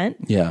consent.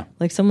 Yeah.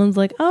 Like someone's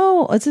like,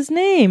 oh, what's his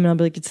name? And I'll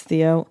be like, it's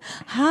Theo.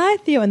 Hi,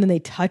 Theo. And then they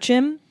touch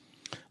him.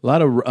 A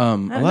lot of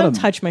Don't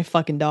touch my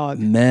fucking dog.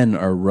 men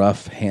are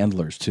rough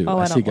handlers too. Oh,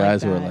 I I see don't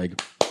guys like who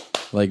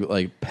are that.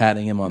 like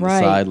patting him on Right.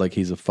 the side like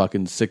he's a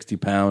fucking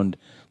 60-pound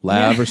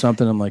lab or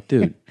something. I'm like,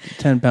 dude,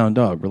 10-pound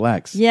dog,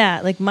 relax.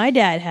 Yeah, like my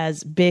dad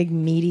has big,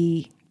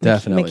 meaty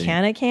Definitely.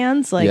 mechanic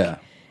hands. Like, Yeah.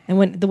 and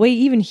when the way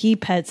even he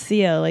pets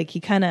Theo, like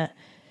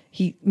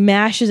he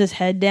mashes his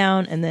head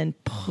down and then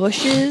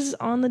pushes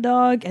on the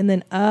dog and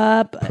then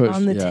up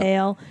on the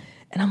tail.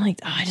 And I'm like,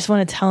 oh, I just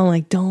want to tell him,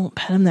 like, don't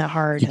pet him that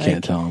hard. You Like,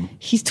 can't tell him.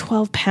 He's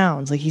 12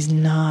 pounds. Like, he's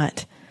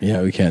not.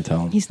 Yeah, we can't tell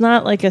him. He's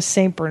not like a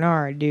Saint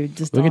Bernard, dude.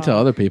 This We can dog. tell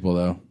other people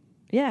though.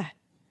 Yeah.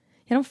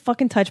 You don't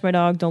fucking touch my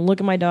dog. Don't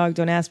look at my dog.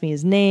 Don't ask me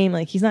his name.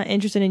 Like, he's not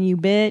interested in you,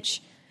 bitch.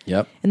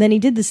 Yep. And then he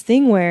did this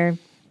thing where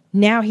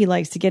now he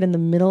likes to get in the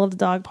middle of the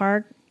dog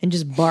park and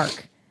just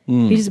bark.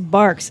 He just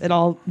barks at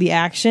all the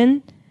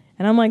action.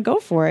 And I'm like, go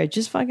for it.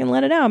 Just fucking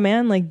let it out,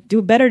 man. Like,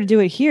 better to do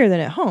it here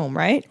than at home,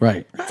 right?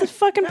 Right. It's a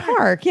fucking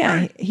park.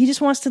 Yeah. He just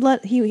wants to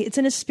it's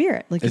in his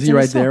spirit. Like, Is it's he in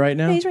right his soul. there right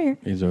now? Yeah, he's right here.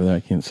 He's over there. I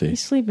can't see. He's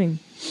sleeping.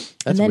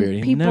 That's And then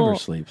weird. He never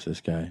sleeps, this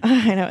guy.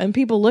 I know. And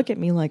people look at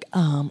me like,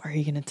 are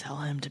you going to tell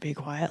him to be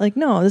quiet? Like,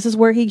 no, this is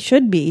where he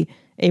should be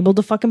able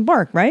to fucking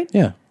bark, right?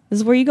 Yeah. This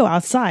is where you go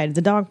outside,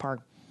 the dog park.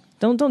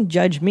 Don't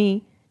judge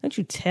me. Don't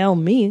you tell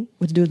me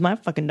what to do with my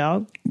fucking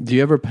dog. Do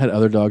you ever pet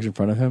other dogs in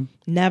front of him?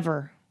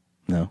 Never.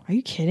 No. Are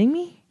you kidding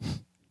me?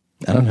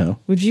 I don't know.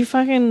 Would you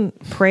fucking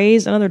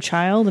praise another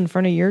child in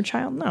front of your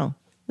child? No.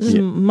 This is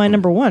my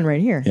number one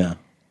right here. Yeah.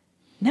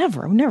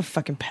 Never. I would never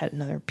fucking pet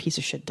another piece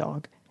of shit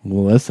dog.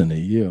 Well, listen to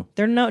you.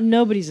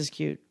 Nobody's as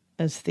cute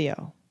as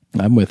Theo.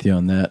 I'm with you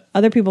on that.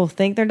 Other people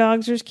think their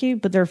dogs are as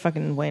cute, but they're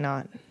fucking way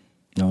not.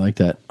 I like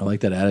that. I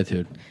like that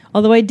attitude.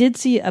 Although I did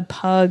see a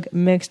pug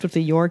mixed with a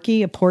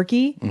Yorkie, a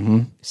Porky. Mm-hmm.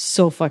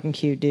 So fucking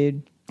cute,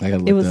 dude. I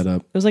gotta look that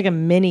up. It was like a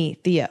mini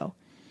Theo.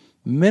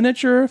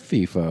 Miniature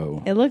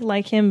FIFO. It looked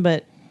like him,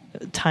 but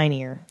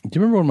tinier. Do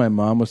you remember when my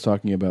mom was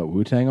talking about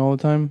Wu-Tang all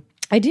the time?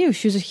 I do.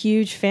 She was a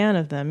huge fan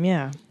of them,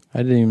 yeah.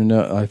 I didn't even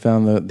know. I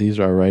found that these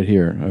are right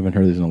here. I haven't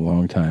heard these in a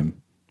long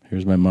time.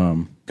 Here's my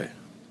mom.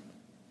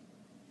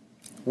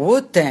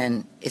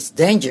 Wu-Tang is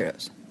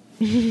dangerous.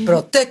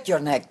 Protect your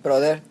neck,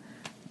 brother.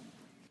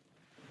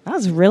 That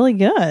was really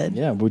good.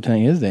 Yeah,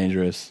 Wu-Tang is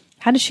dangerous.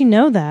 How does she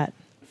know that?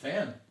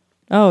 Fan.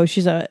 Oh,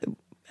 she's a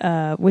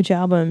which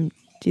album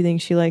do you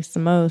think she likes the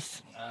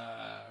most?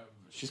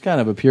 She's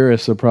kind of a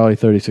purist, so probably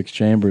 36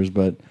 Chambers,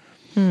 but,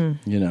 Hmm.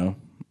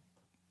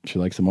 she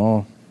likes them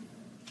all.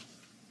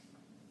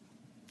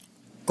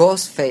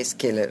 Ghostface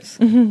Killers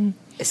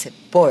is a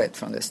poet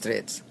from the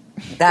streets.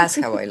 That's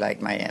how I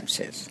like my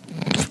MCs.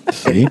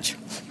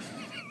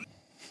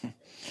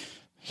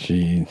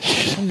 See?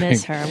 I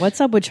miss her. What's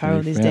up with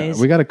Charo these days?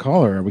 We got to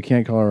call her. We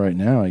can't call her right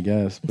now, I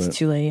guess. But It's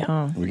too late,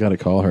 huh? We got to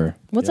call her.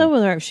 What's up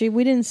with her?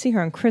 We didn't see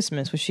her on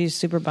Christmas. Was she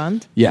super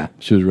bummed? Yeah,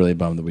 she was really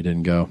bummed that we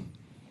didn't go.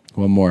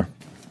 One more.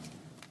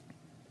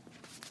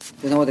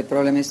 You know what the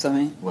problem is,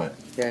 Tommy? What?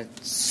 There are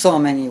so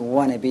many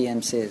wannabe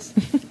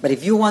MCs. But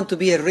if you want to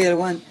be a real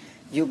one,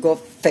 you go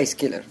face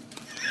killer.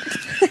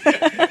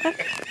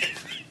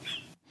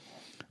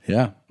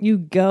 Yeah. You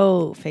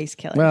go face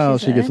killer. Well,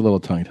 she gets said. a little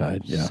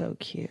tongue-tied. Yeah. So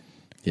cute.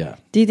 Yeah.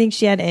 Do you think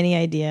she had any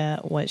idea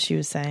what she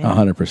was saying?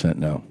 100%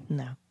 no.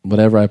 No.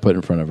 Whatever I put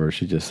in front of her,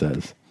 she just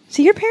says.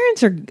 See, your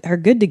parents are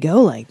good to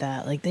go like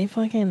that. Like they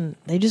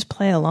just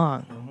play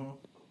along.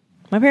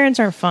 My parents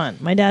are fun.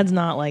 My dad's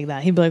not like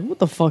that. He'd be like, "What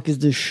the fuck is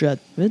this shit?"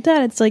 But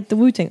Dad, it's like the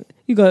Wu-Tang.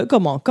 You go,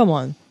 come on.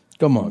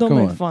 Don't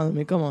make fun of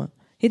me. Come on.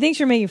 He thinks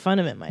you're making fun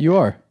of him. You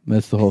are.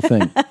 That's the whole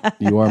thing.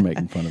 You are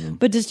making fun of him.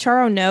 But does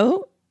Charo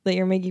know that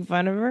you're making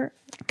fun of her?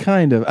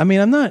 Kind of. I mean,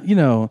 I'm not,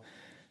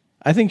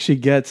 I think she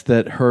gets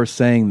that her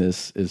saying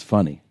this is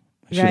funny.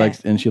 She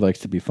Right. likes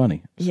to be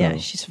funny. Yeah, So,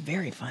 she's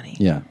very funny.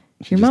 yeah.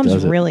 she Your just mom's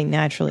does it. really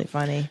naturally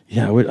funny.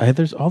 Yeah,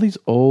 there's all these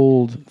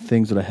old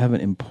things that I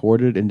haven't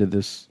imported into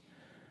this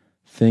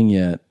thing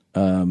yet.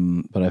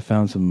 But I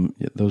found some.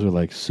 Those are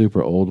like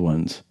super old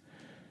ones.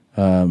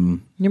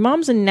 Your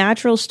mom's a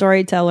natural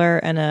storyteller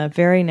and a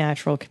very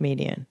natural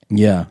comedian.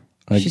 Yeah,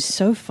 She's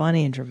so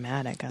funny and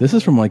dramatic. This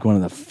is from like one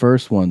of the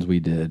first ones we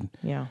did.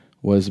 Yeah.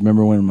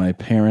 Remember when my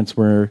parents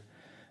were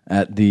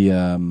at the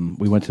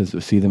we went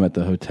to see them at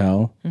the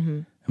hotel,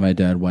 Mhm. and my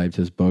dad wiped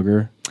his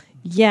booger.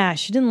 Yeah,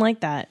 she didn't like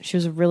that. She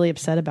was really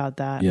upset about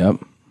that. Yep.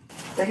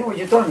 Tell me what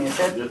you told me. I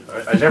said,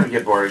 I never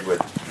get bored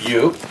with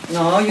you.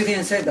 no, you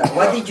didn't say that.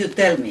 What did you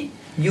tell me?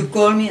 You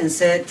called me and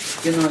said,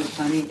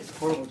 honey, it's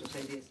horrible to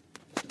say this.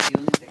 The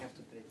only thing I have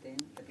to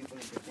pretend that people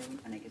entertain me,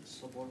 and I get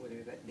so bored with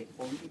everybody. The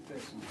only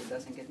person who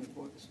doesn't get me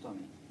bored is Tommy.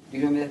 Do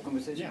you remember that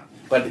conversation? Yeah.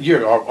 But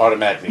you're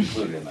automatically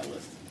included in my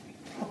list.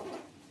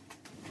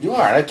 You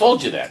are, and I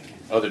told you that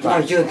other No,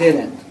 times. you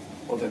didn't.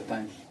 Other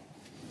times.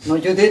 No,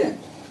 you didn't.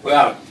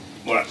 Well,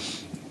 what?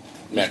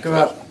 Screw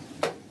up.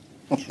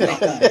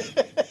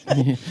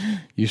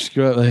 You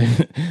screw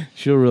up.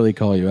 She'll really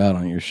call you out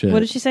on your shit. What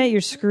did she say?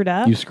 You're screwed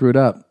up? You screwed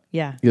up.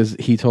 Yeah. Because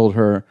he told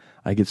her,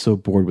 I get so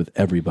bored with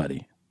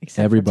everybody.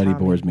 Everybody Tommy.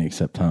 bores me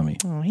except Tommy.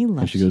 Oh, he And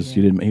loves she goes,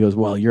 you didn't. He goes,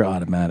 well, you're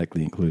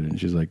automatically included. And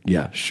she's like,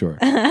 yeah, sure.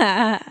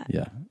 Yeah.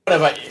 When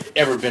have I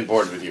ever been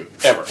bored with you?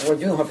 Ever? Well,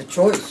 you don't have a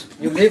choice.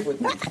 You live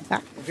with me.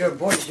 If you're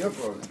bored, it's your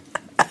problem.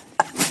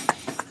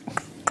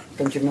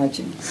 Don't you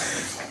imagine?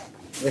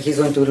 That he's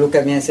going to look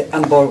at me and say,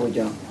 I'm bored with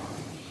you.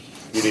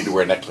 You need to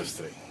wear a necklace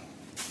today.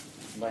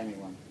 Buy me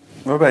one.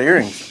 What about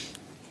earrings?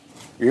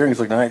 Your earrings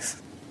look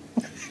nice.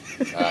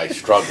 I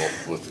struggle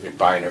with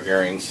buying her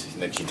earrings,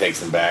 and then she takes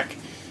them back.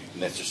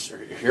 And that's just her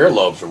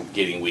earlobes are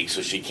getting weak,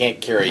 so she can't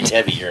carry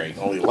heavy earrings,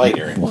 only light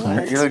earrings. What?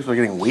 Her earlobes are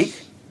getting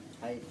weak?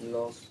 I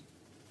lost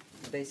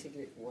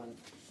basically one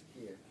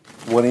ear.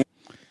 What?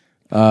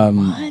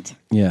 What?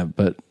 Yeah,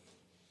 but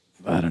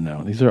I don't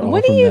know. These are all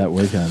What from do you- that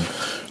weekend.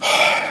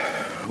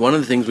 One of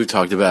the things we've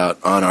talked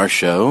about on our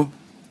show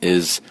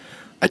is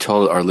I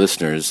told our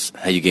listeners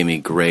how you gave me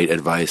great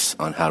advice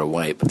on how to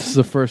wipe. This is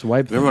the first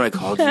wipe. Remember when I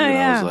called you and I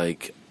Yeah. was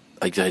like,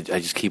 I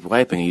just keep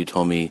wiping, and you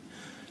told me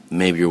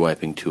maybe you're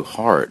wiping too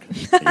hard.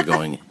 And you're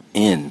going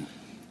in.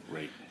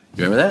 Right.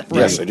 You remember that?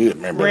 Yes, I do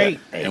remember Right.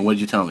 that. Right. And what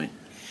did you tell me?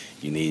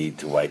 You need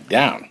to wipe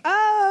down.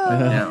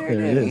 Down. There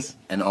it is.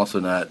 And also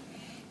not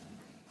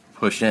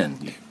push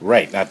in.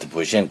 Right, not to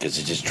push in, because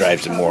it just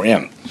drives it more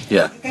in.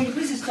 Yeah. Can you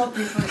please stop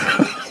me for a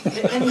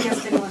second? Let me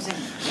just tell you one thing.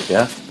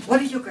 Yeah?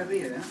 What is your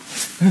career? Huh?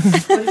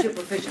 What is your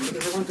profession?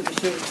 Because I want to be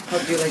sure how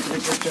do you like to be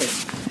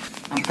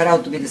portrayed. I'm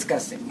proud to be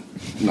disgusting.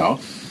 No,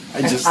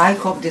 I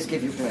hope this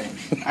gives you play.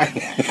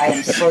 I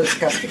am so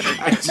disgusting.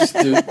 I just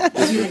do.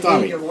 This You is can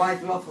Tommy. give your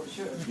wife love for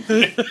sure.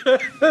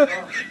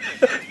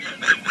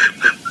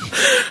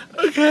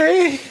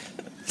 Okay.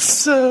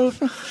 So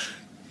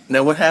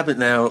now what happens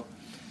now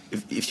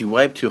if you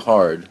wipe too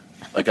hard,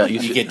 like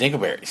You get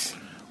dingleberries.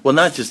 well,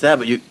 not just that,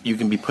 but you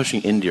can be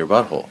pushing into your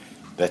butthole.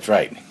 That's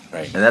right.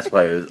 Right. And that's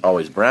why it's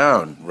always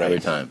brown every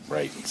time.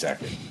 Right,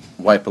 exactly.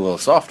 Wipe a little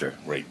softer.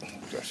 Right.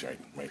 That's right.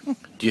 Right.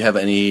 Do you have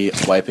any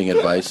wiping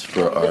advice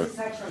for our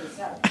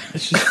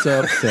She's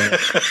so upset.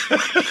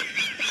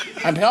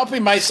 I'm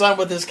helping my son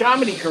with his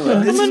comedy career.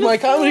 This is my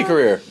comedy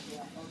career.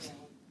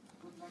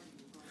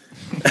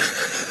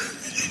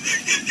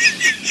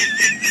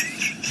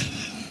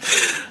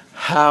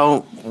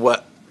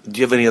 What do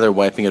you have any other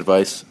wiping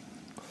advice?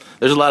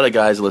 There's a lot of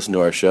guys that listen to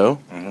our show.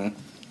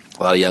 Mm-hmm.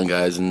 A lot of young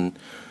guys, and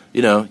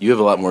you have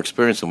a lot more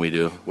experience than we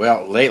do.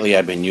 Well, lately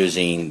I've been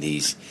using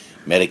these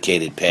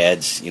medicated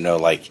pads.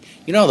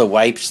 The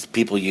wipes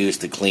people use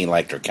to clean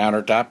like their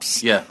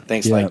countertops. Yeah.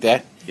 Things like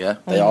that. Yeah.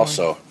 They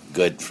also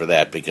good for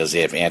that because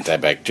they have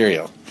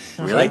antibacterial.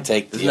 Really?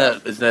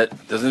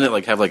 Doesn't it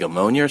like have like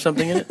ammonia or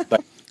something in it?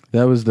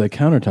 That was the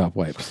countertop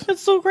wipes.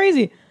 That's so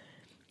crazy.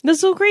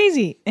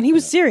 And he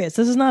was serious.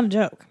 This is not a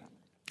joke.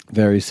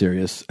 Very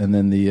serious. And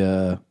then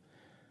the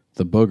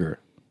booger.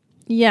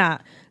 Yeah.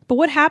 But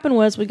what happened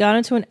was we got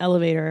into an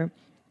elevator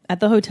at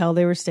the hotel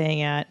they were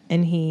staying at,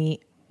 and he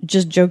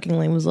just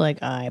jokingly was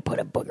like, I put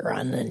a booger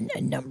on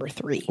the number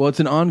 3. Well, it's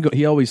an ongoing.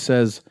 He always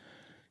says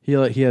he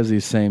has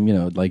these same,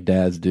 like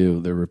dads do,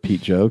 the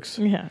repeat jokes.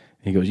 Yeah.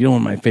 He goes, one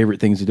of my favorite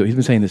things to do. He's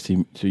been saying this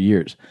to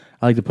years.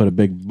 I like to put a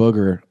big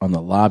booger on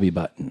the lobby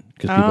button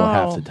because people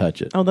have to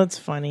touch it. Oh, that's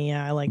funny.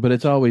 Yeah, I like But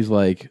it's always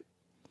like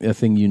a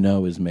thing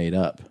is made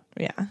up.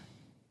 Yeah.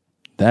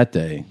 That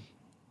day.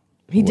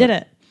 He did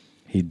it.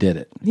 He did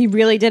it. He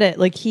really did it.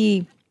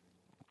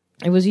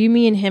 It was you,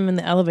 me, and him in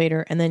the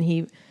elevator, and then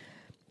he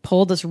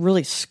pulled this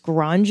really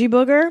scrungy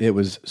booger. It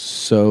was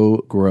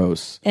so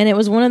gross. And it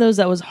was one of those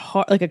that was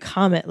hard, like a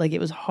comet. Like it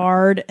was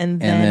hard and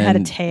then had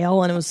a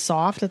tail, and it was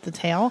soft at the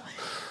tail.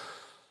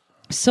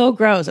 So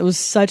gross. It was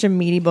such a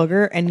meaty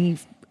booger, and he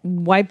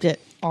wiped it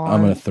on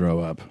I'm going to throw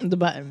up. the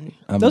button.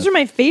 Those are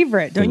my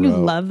favorite. Don't you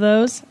love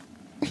those?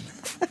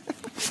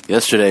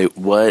 Yesterday,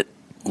 what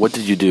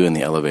did you do in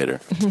the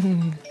elevator?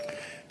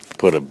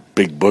 Put a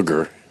big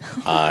booger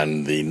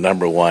on the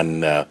number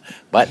 1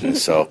 button,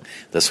 so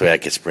this way I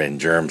could spread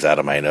germs out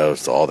of my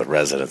nose to all the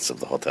residents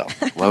of the hotel.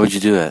 Why would you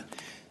do that?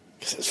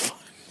 Because it's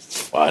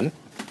fun.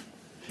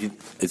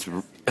 It's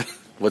fun. It's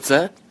what's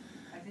that?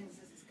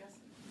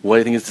 Why do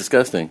you think it's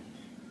disgusting?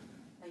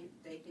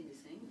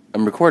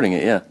 I'm recording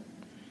it. Yeah.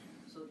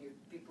 So your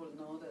people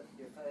know that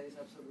your father is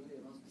absolutely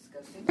the most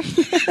disgusting.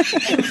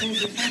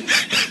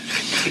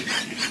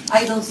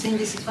 I don't think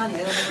this is funny. I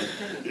don't know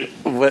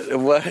what to tell you.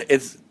 What?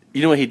 It's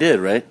you know what he did,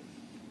 right?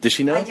 Does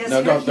she know? I just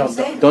heard him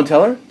say it. Don't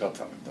tell her. Don't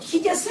tell her.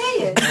 She just say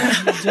it.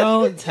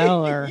 Don't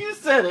tell her. You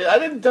said it. I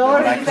didn't tell her.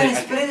 You can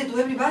spread it to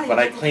everybody. But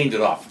I cleaned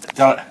it off.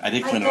 I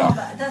did clean it off.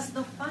 That's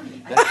not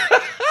funny. Wait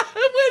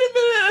a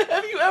minute.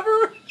 Have you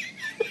ever?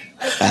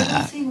 I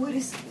don't think what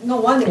is.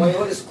 No wonder why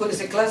all school is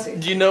a classic.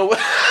 Do you know what?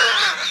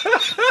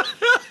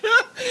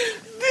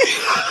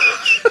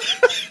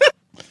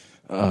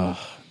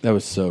 That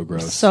was so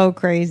gross. So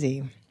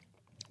crazy.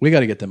 We got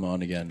to get them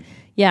on again.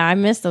 Yeah, I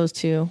miss those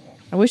two.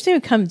 I wish they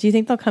would come. Do you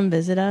think they'll come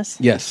visit us?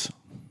 Yes,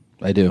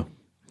 I do.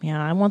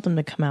 Yeah, I want them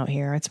to come out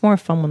here. It's more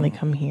fun when they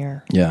come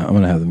here. Yeah, I'm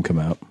going to have them come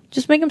out.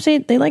 Just make them say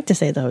they like to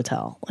stay at the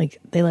hotel. Like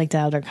they like to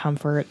have their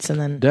comforts, and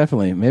then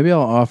Definitely. Maybe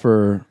I'll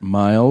offer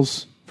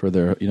miles for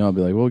their, I'll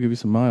be like, we'll give you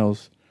some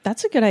miles.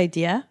 that's a good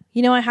idea.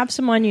 I have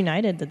some on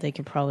United that they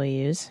could probably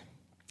use.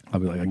 I'll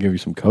be like, I'll give you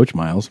some coach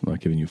miles. I'm not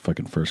giving you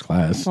fucking first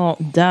class. Well,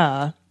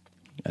 duh. Out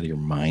of your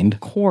mind.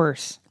 Of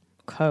course.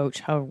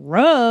 Coach,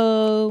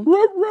 hello.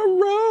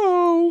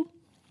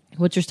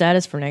 What's your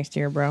status for next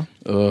year, bro?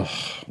 Ugh,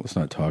 let's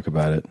not talk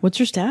about it. What's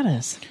your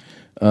status?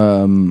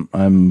 I'm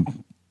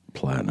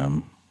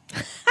platinum.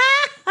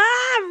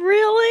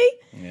 Really?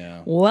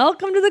 Yeah.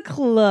 Welcome to the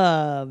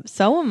club.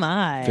 So am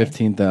I.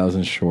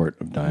 15,000 short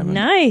of diamond.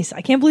 Nice.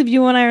 I can't believe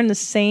you and I are in the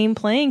same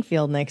playing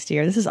field next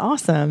year. This is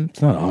awesome.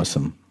 It's not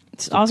awesome.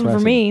 It's awesome for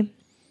me.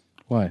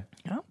 Why?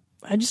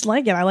 I just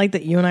like it. I like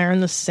that you and I are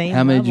in the same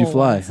How many did you level.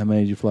 fly? How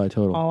many did you fly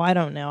total? Oh, I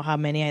don't know how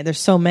many. There's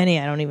so many,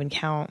 I don't even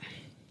count.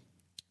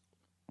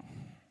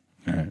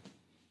 All right.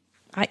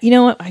 You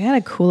know what? I gotta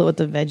cool it with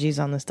the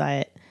veggies on this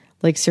diet.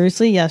 Like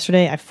seriously,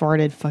 yesterday I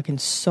farted fucking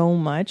so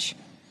much.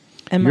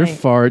 And Your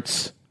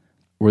farts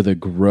were the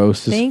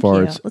grossest Thank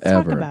farts you. Let's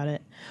ever. talk about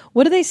it.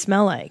 What do they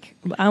smell like?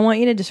 I want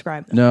you to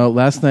describe them. No,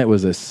 last night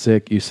was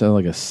you sound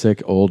like a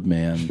sick old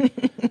man,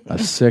 a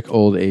sick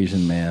old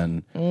Asian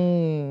man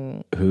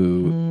who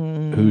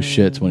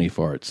shits when he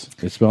farts.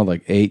 It smelled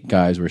like 8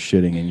 guys were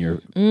shitting in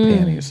your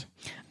panties.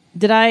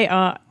 Did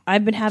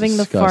I've been having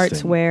the farts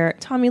Disgusting. where,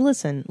 Tommy,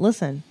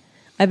 listen.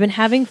 I've been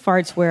having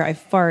farts where I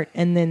fart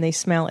and then they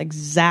smell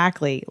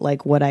exactly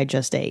like what I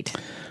just ate.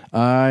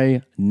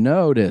 I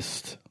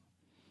noticed.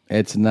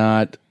 It's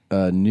not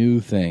a new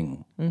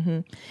thing. Mm-hmm.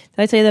 Did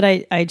I say that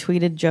I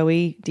tweeted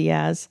Joey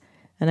Diaz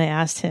and I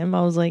asked him,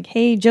 I was like,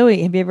 hey,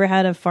 Joey, have you ever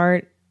had a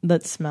fart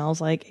that smells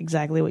like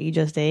exactly what you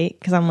just ate?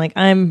 Because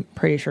I'm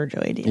pretty sure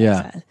Joey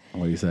Diaz has.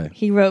 What do you say?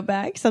 He wrote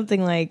back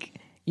something like,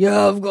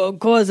 yeah, of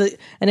course.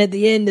 And at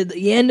the end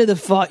of the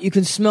fart, you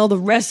can smell the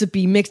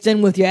recipe mixed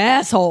in with your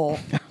asshole.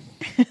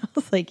 I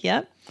was like,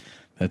 yep.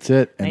 That's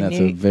it. And that's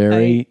a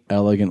very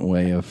elegant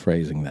way of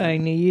phrasing that. I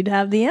knew you'd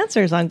have the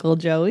answers, Uncle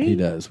Joey. He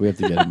does. We have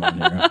to get him on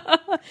here.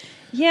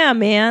 Yeah,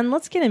 man.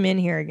 Let's get him in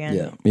here again.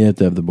 Yeah. We have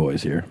to have the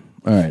boys here.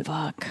 All right.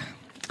 Fuck.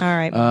 All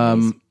right.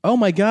 boys. Oh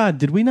my God.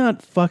 Did we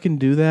not fucking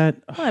do that?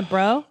 What,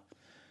 bro?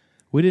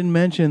 We didn't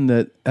mention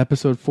that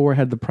episode 4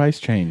 had the price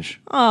change.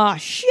 Oh,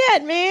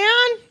 shit,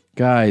 man.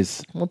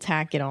 Guys. We'll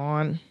tack it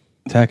on.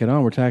 Tack it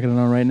on. We're tacking it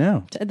on right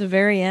now. At the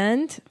very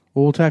end?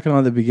 Well, we'll tack it on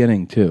at the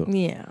beginning too.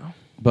 Yeah.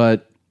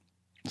 But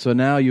so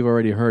now you've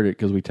already heard it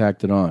because we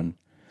tacked it on.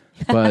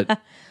 But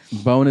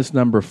bonus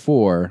number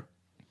 4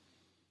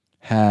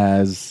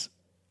 has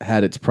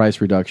had its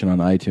price reduction on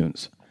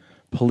iTunes.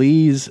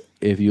 Please,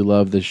 if you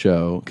love the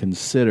show,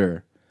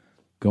 consider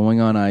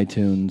going on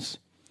iTunes.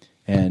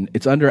 And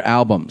it's under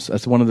albums.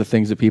 That's one of the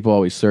things that people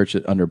always search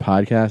it under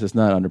podcasts. It's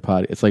not under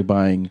pod. It's like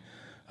buying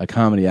a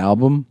comedy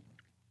album.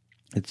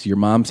 It's your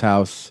mom's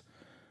house,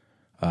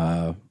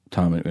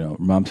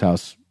 mom's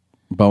house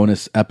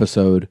bonus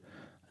episode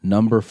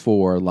number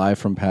 4, live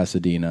from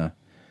Pasadena.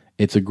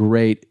 It's a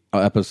great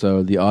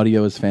episode. The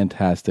audio is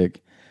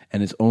fantastic,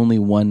 and it's only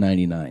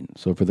 $1.99.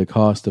 So for the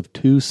cost of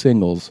 2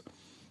 singles,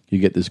 you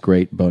get this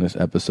great bonus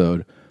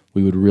episode.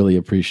 We would really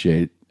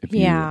appreciate if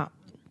you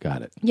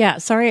got it. Yeah,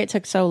 sorry it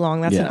took so long.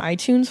 That's an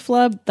iTunes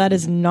flub. That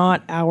is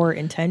not our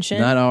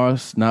intention. Not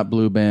ours, not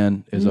Blue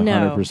Band. Is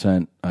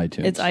 100%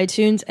 iTunes. It's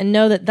iTunes. And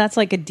know that that's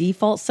like a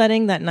default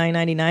setting, that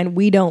 $9.99.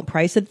 We don't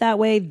price it that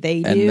way.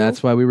 They do. And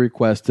that's why we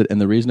requested. And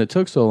the reason it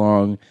took so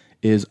long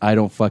is I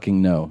don't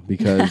fucking know.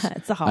 Because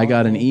I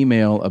got an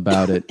email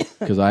about it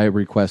because I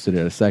requested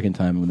it a second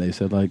time when they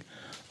said like,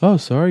 oh,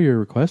 sorry, your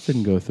request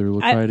didn't go through. We'll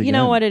try it again. You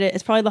know what it is?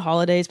 It's probably the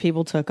holidays.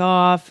 People took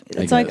off.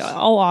 It's like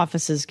all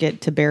offices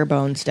get to bare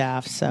bone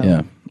staff. So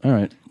yeah. All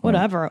right.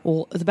 Whatever.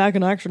 Well, it's back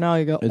in action now.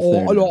 You go. It's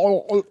there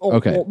now.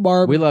 Okay.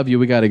 We love you.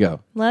 We got to go.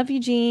 Love you,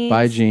 Jeans.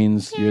 Bye,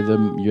 Jeans. You're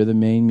the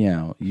main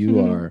meow.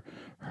 You are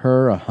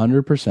her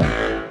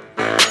 100%.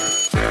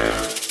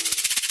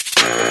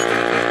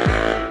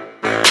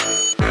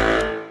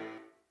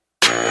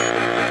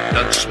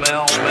 Doesn't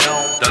smell,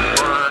 doesn't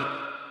burn.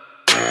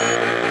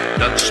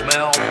 Doesn't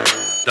smell,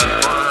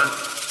 doesn't burn.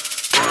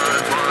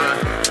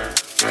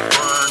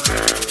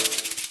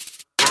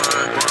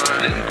 Burn.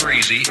 Then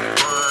greasy.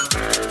 Burn.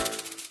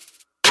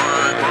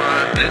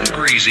 Then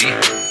greasy.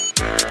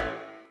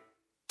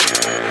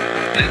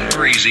 Then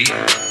greasy.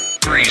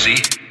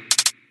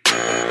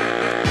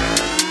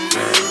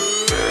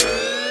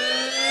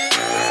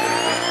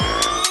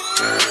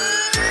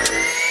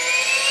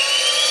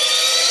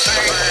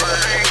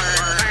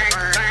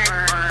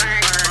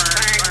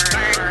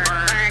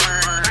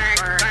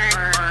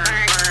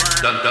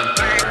 Dun dun.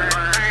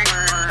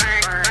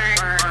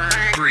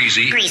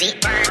 Greasy.